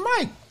close to the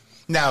mic.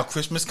 Now,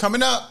 Christmas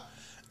coming up.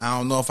 I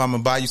don't know if I'm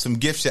going to buy you some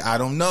gifts yet. I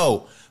don't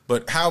know.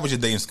 But how was your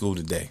day in school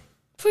today?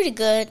 Pretty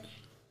good.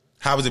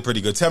 How was it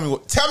pretty good? Tell me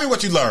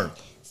what you learned.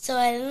 So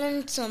I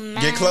learned some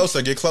math. Get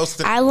closer.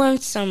 I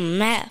learned some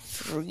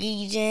math,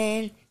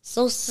 reading,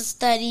 social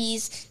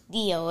studies,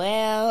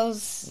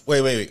 DOLs.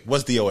 Wait.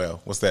 What's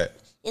DOL? What's that?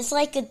 It's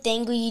like a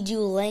thing where you do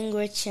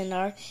language and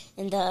art,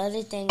 and the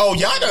other thing. Oh,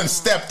 y'all done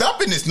stepped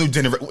up in this new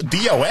generation.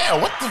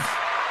 DOL? What the?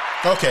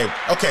 Okay.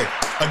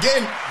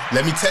 Again,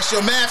 let me test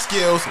your math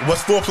skills.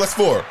 What's 4 plus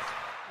 4?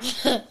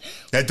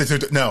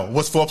 No,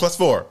 what's 4 plus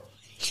 4?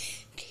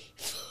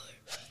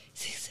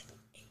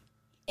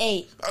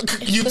 8.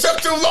 You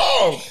took too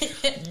long.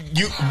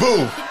 You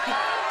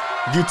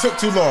took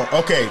too long.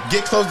 Okay,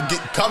 get close.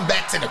 Come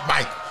back to the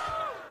mic.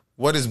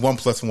 What is 1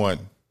 plus 1?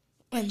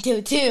 1,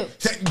 2, 2.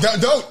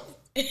 Don't.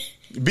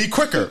 Be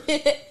quicker.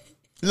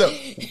 Look.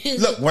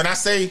 When I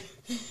say,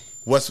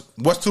 what's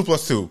 2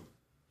 plus 2? 1,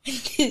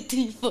 2,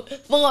 3, 4.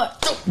 4.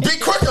 Be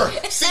quicker.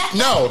 See,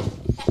 no.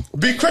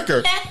 Be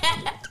quicker.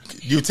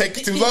 You take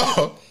too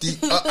long.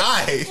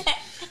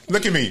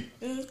 Look at me.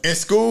 In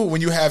school,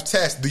 when you have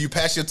tests, do you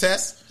pass your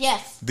tests?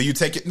 Yes. Do you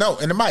take it? No,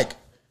 in the mic.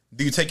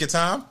 Do you take your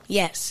time?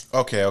 Yes.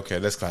 Okay.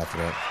 Let's clap for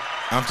that.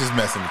 I'm just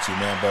messing with you,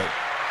 man. But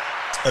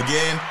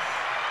again,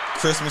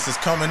 Christmas is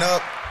coming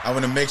up. I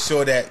want to make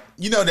sure that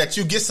that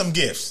you get some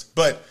gifts.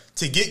 But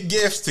to get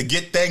gifts, to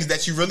get things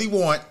that you really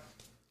want,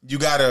 you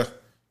gotta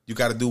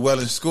do well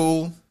in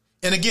school.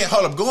 And again,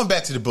 hold up, going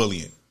back to the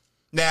bullying.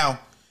 Now,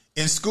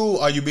 in school,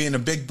 are you being a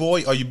big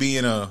boy? Are you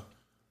being a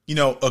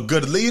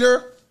good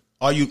leader?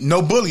 Are you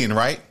no bullying,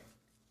 right?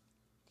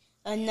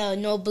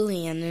 No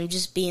bullying. I'm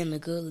just being a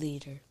good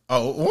leader.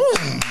 Oh,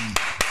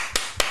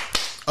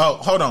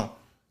 hold on.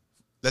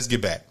 Let's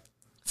get back.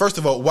 First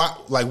of all,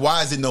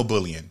 why is it no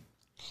bullying?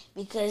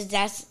 Because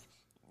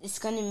it's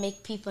gonna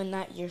make people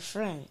not your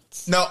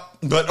friends. No,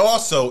 but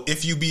also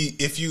if you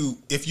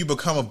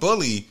become a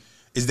bully,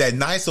 is that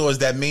nice or is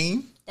that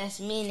mean? That's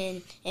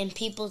mean, and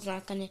people's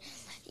not gonna like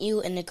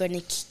you, and they're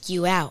gonna kick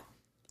you out.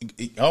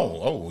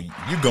 Oh,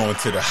 you going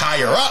to the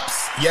higher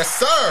ups. Yes,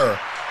 sir.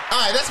 All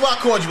right, that's why I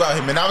called you out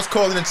here, man. I was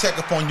calling to check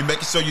up on you,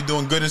 making sure you're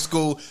doing good in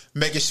school,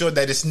 making sure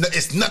that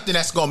it's nothing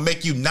that's going to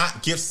make you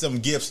not give some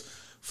gifts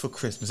for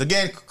Christmas.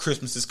 Again,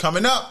 Christmas is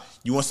coming up.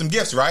 You want some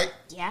gifts, right?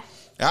 Yeah.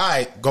 All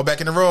right, go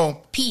back in the room.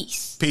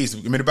 Peace.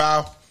 Give me the bow.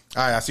 All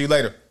right, I'll see you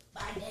later.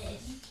 Bye, Daddy.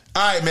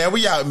 All right, man,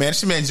 we out, man.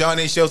 It's your man, John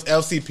A. Schultz,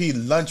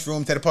 LCP,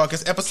 Lunchroom Chatter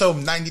Podcast, episode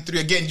 93.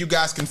 Again, you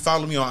guys can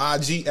follow me on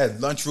IG at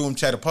Lunchroom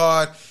Chatter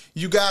Pod.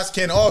 You guys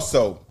can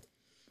also,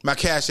 my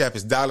Cash App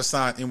is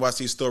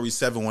 $NYC Story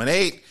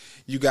 718.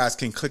 You guys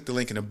can click the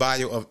link in the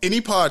bio of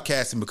any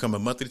podcast and become a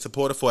monthly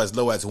supporter for as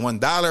low as $1,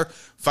 $5,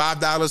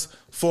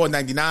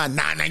 $4.99,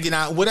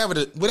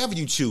 $9.99, whatever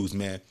you choose,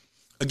 man.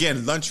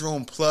 Again,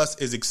 Lunchroom Plus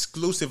is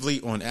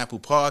exclusively on Apple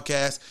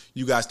Podcasts.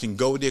 You guys can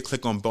go there,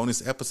 click on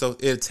bonus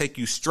episodes. It'll take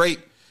you straight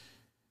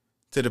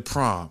to the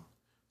prompt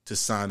to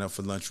sign up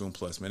for Lunchroom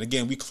Plus, man.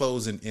 Again, we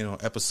closing in on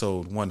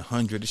episode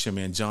 100. It's your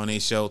man, John A.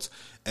 Schultz,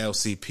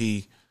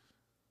 LCP,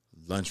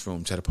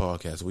 Lunchroom Chatter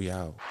Podcast. We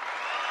out.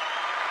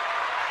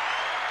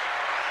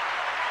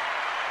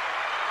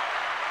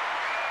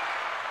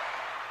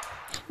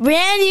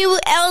 Brand new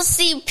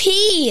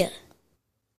LCP.